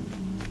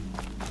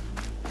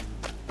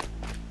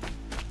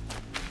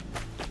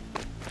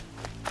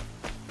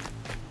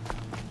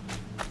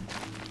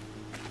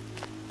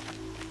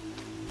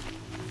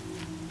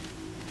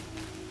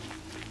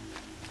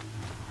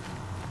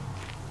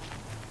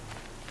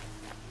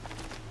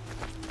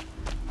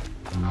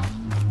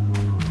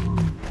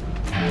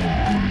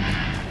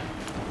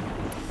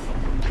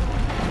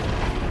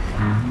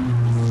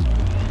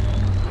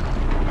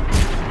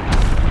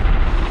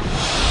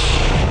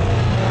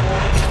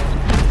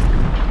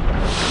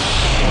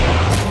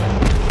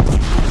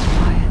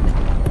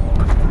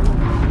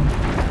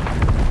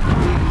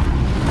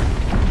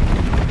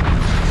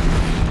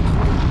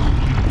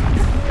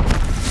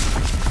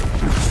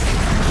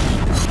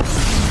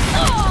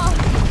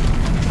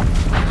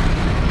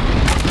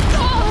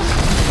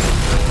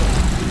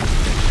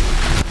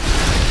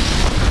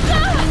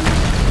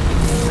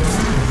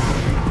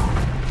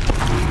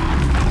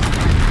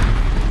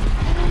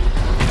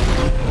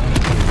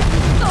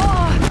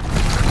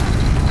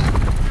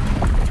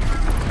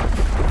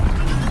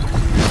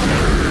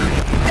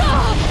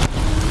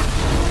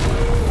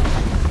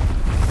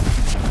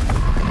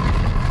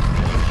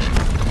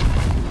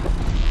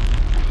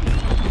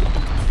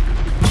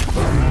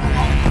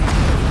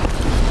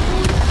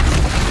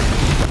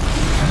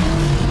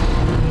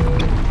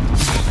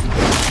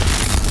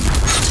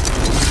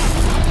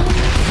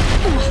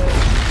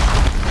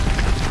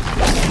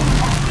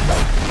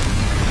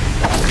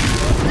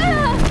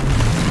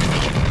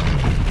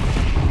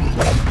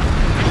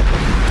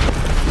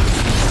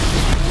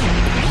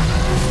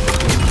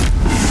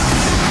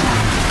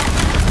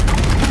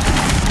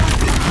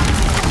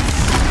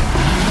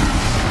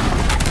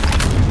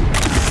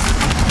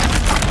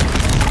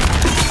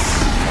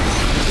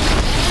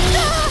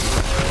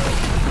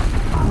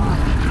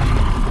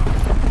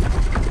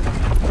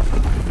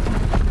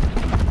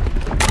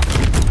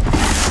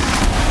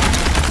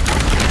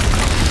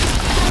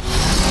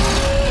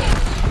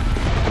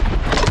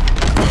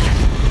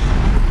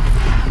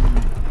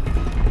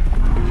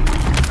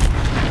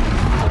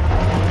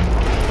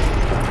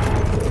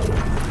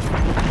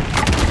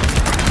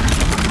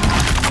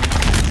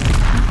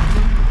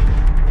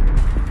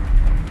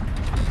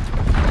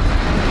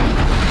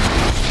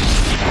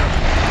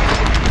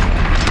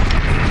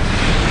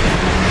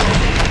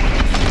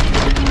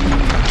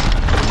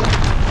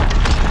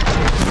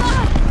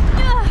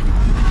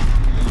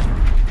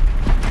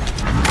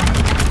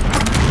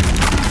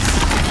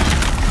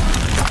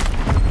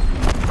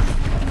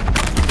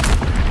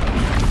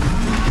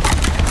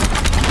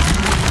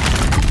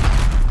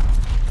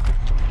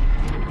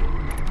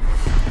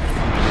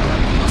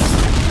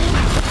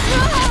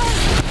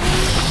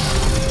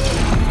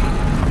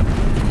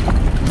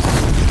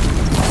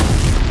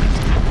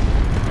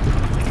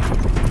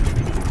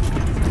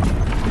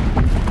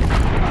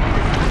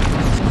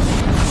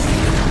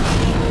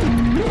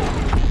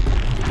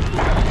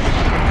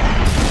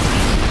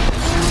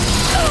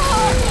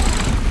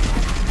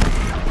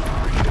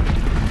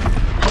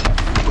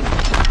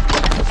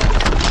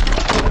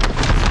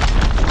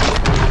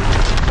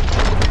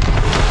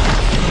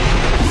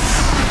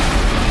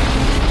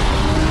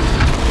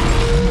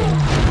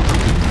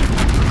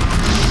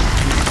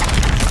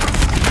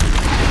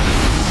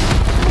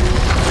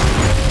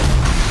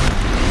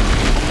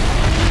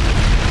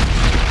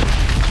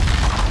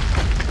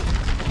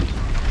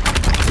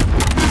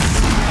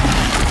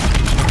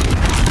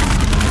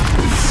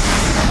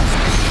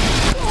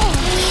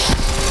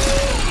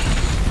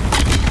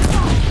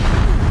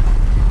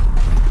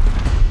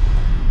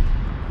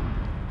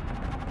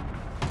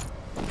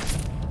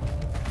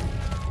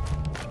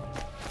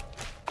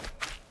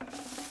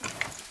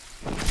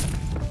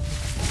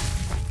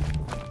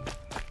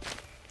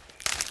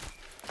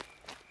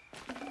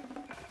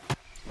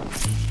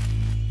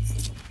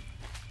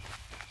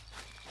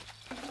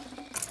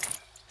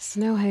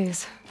 Snow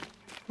haze.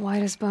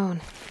 White as bone.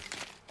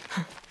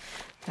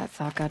 That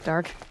thought got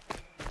dark.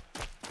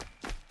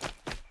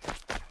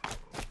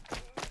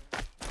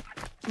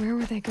 Where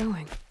were they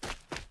going?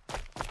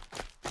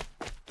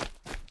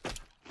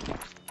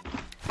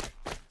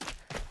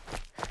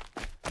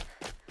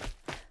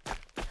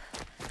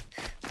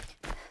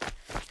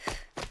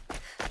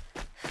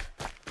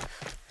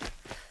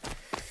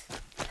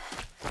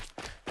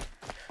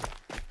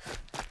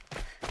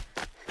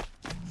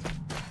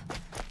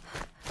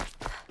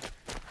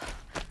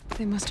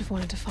 They must have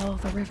wanted to follow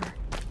the river.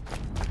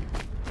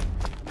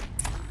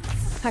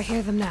 I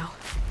hear them now.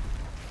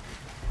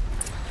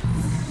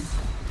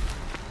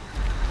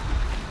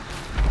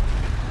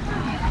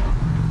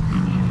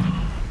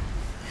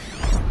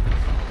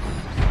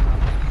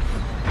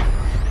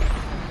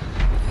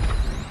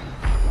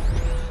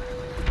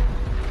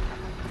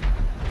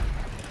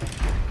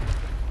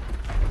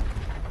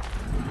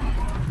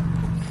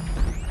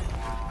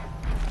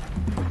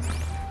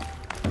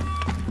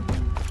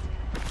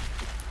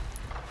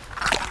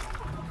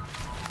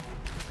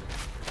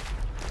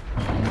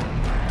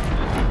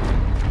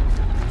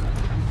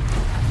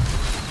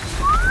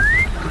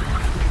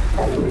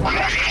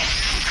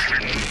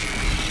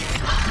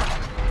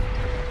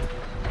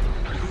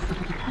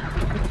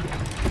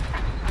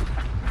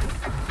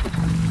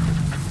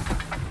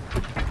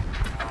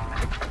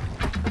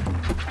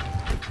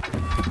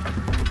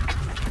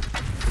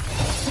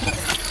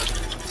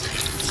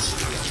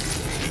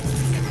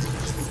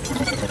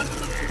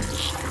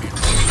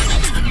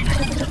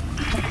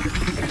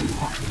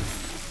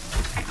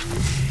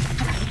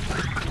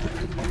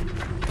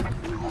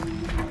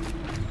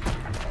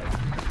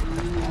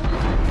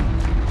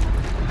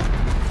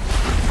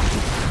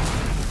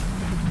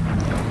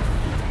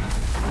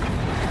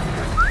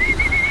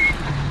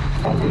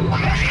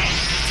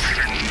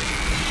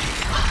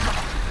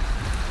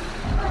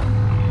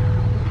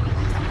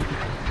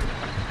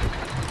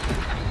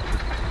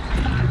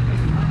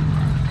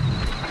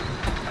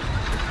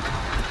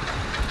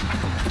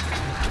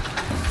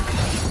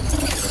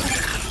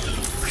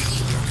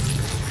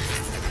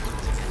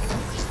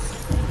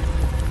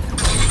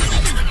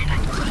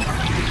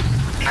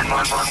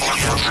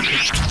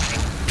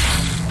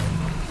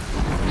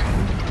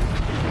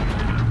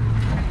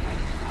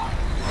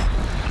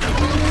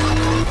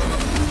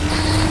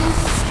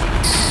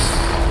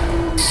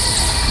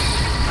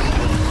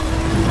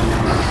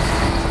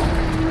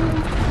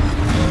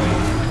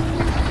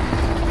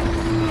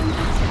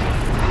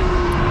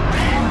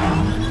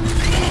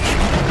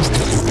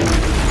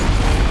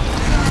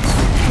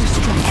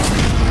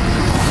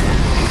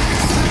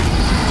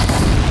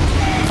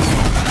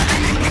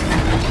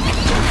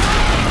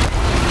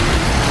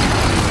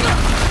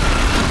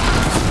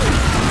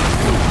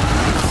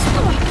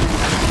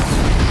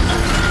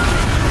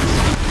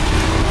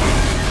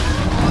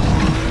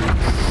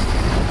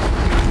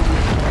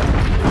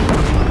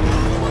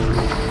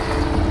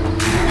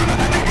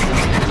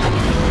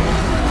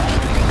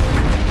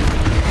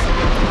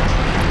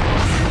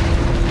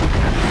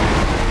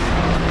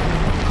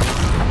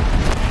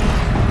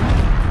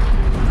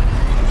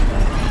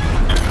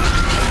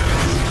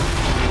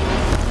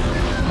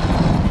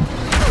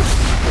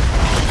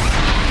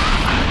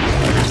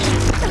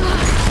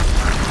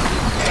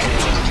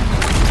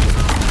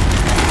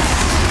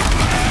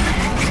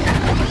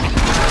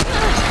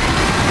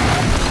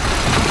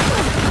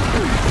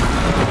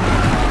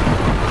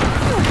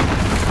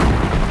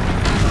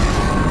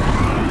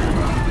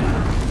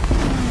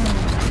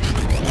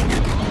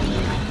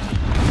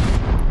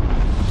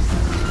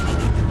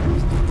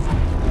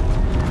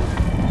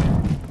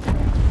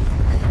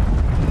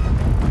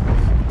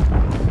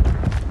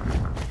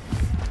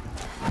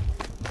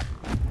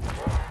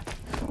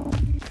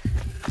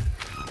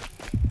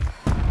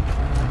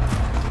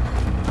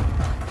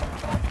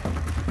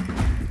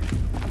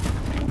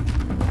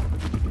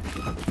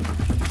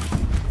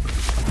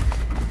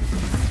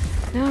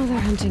 Now they're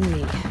hunting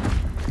me.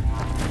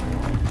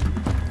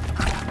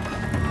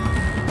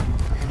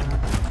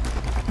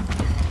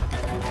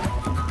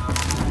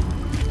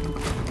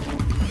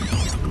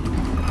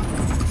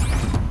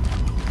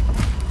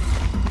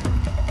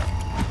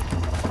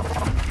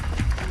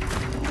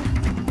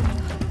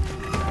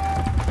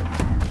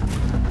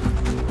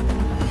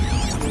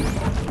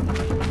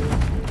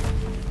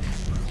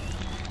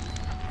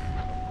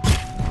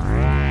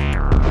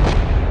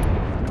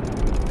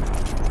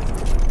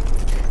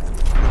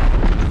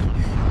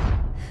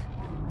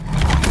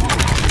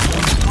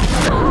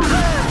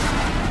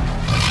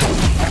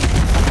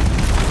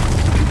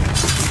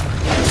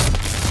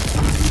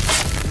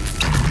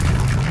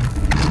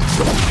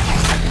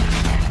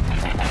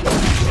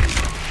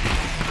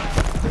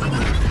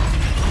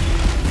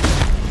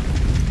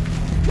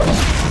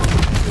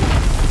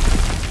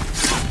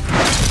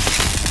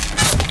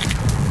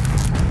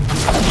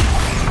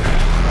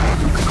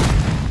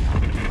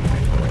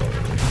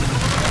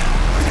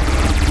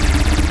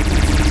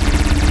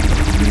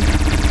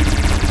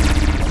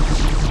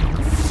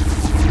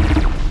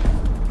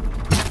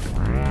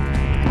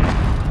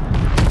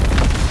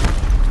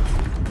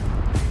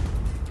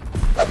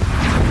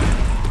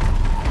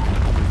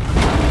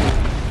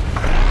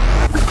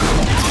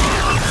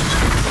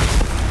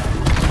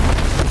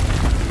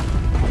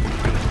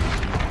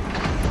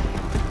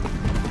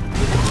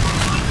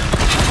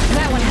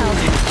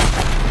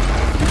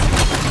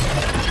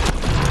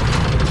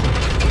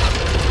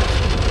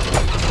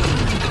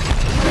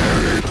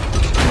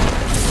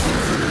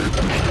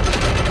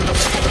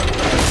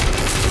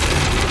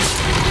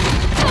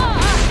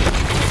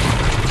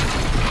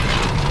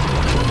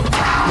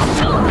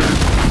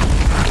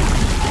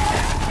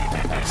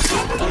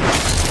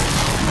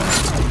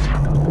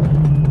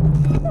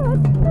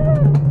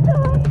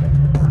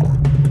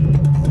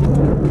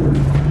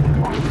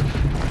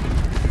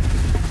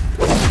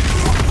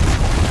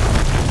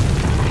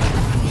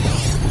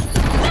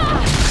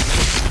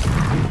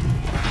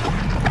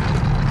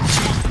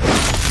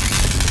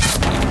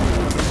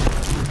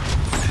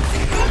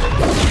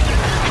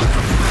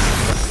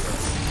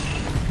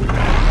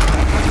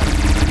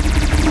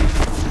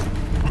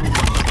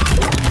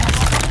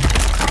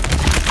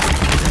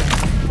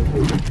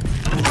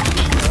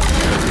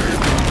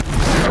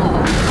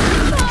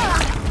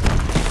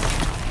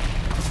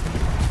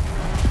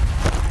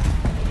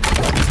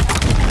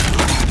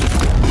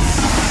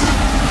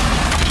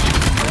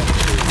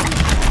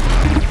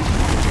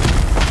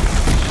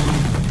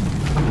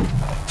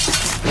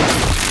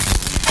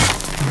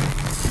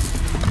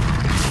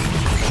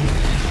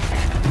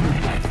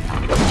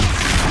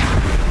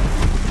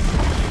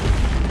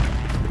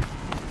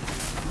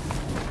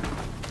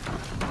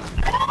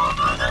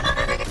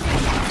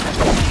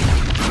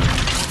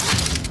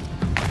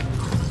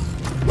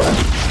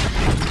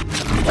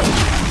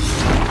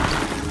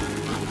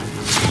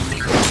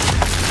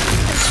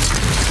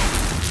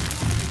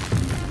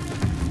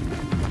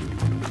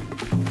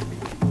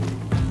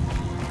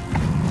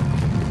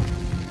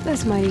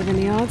 This might even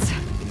the odds.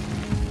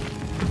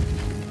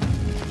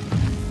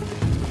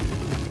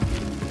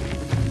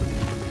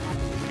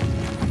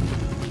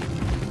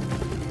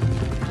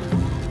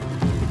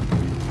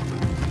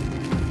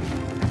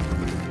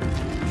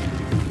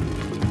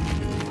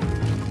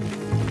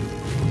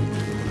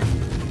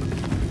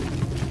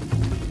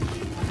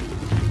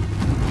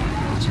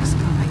 Just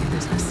go about your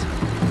business.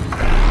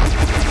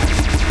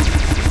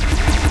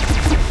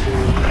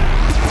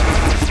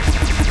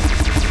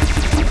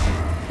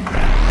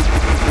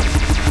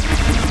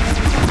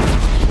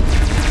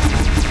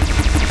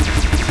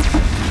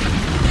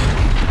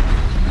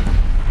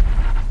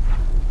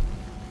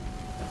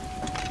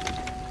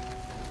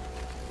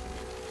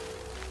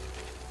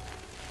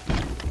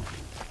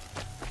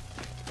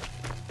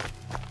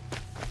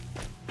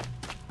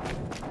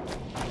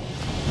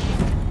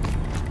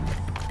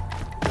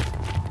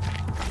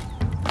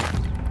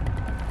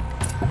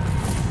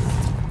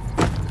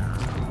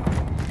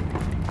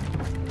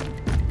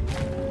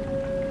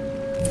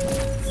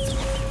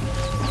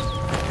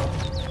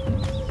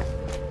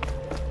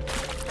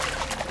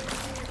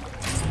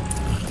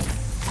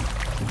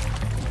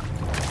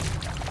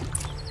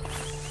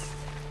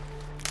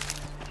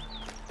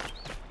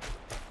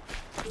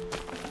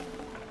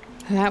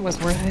 That was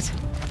worth it.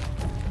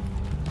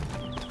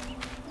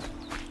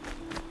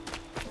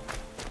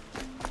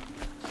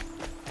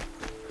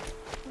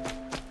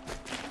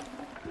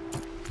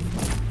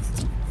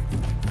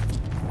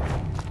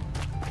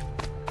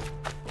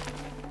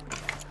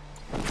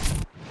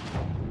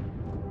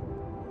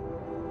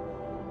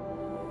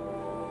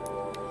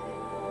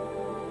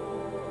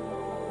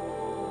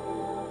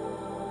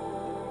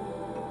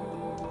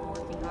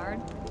 Working hard?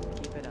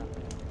 Keep it up.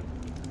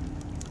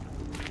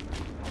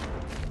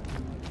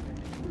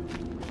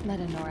 Met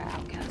a Nora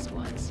outcast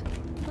once.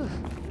 Whew.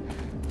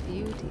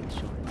 Few teeth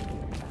short.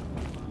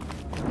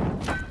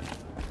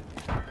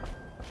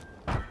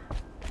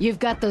 You've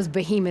got those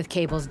behemoth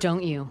cables,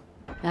 don't you?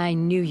 I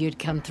knew you'd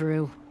come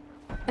through.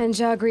 And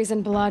Jagris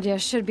and Baladia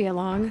should be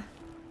along.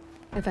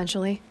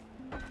 Eventually.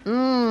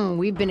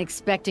 We've been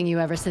expecting you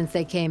ever since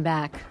they came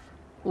back.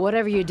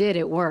 Whatever you did,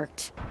 it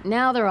worked.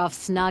 Now they're off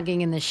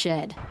snogging in the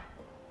shed.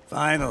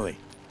 Finally.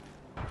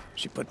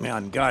 She put me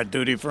on guard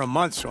duty for a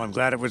month, so I'm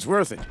glad it was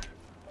worth it.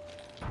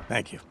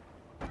 Thank you.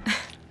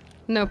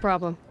 No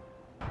problem.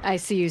 I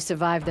see you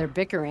survived their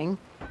bickering.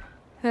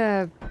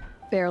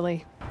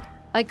 Barely.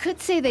 I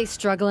could say they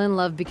struggle in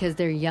love because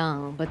they're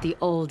young, but the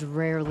old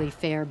rarely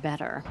fare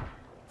better.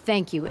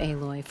 Thank you,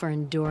 Aloy, for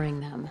enduring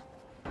them.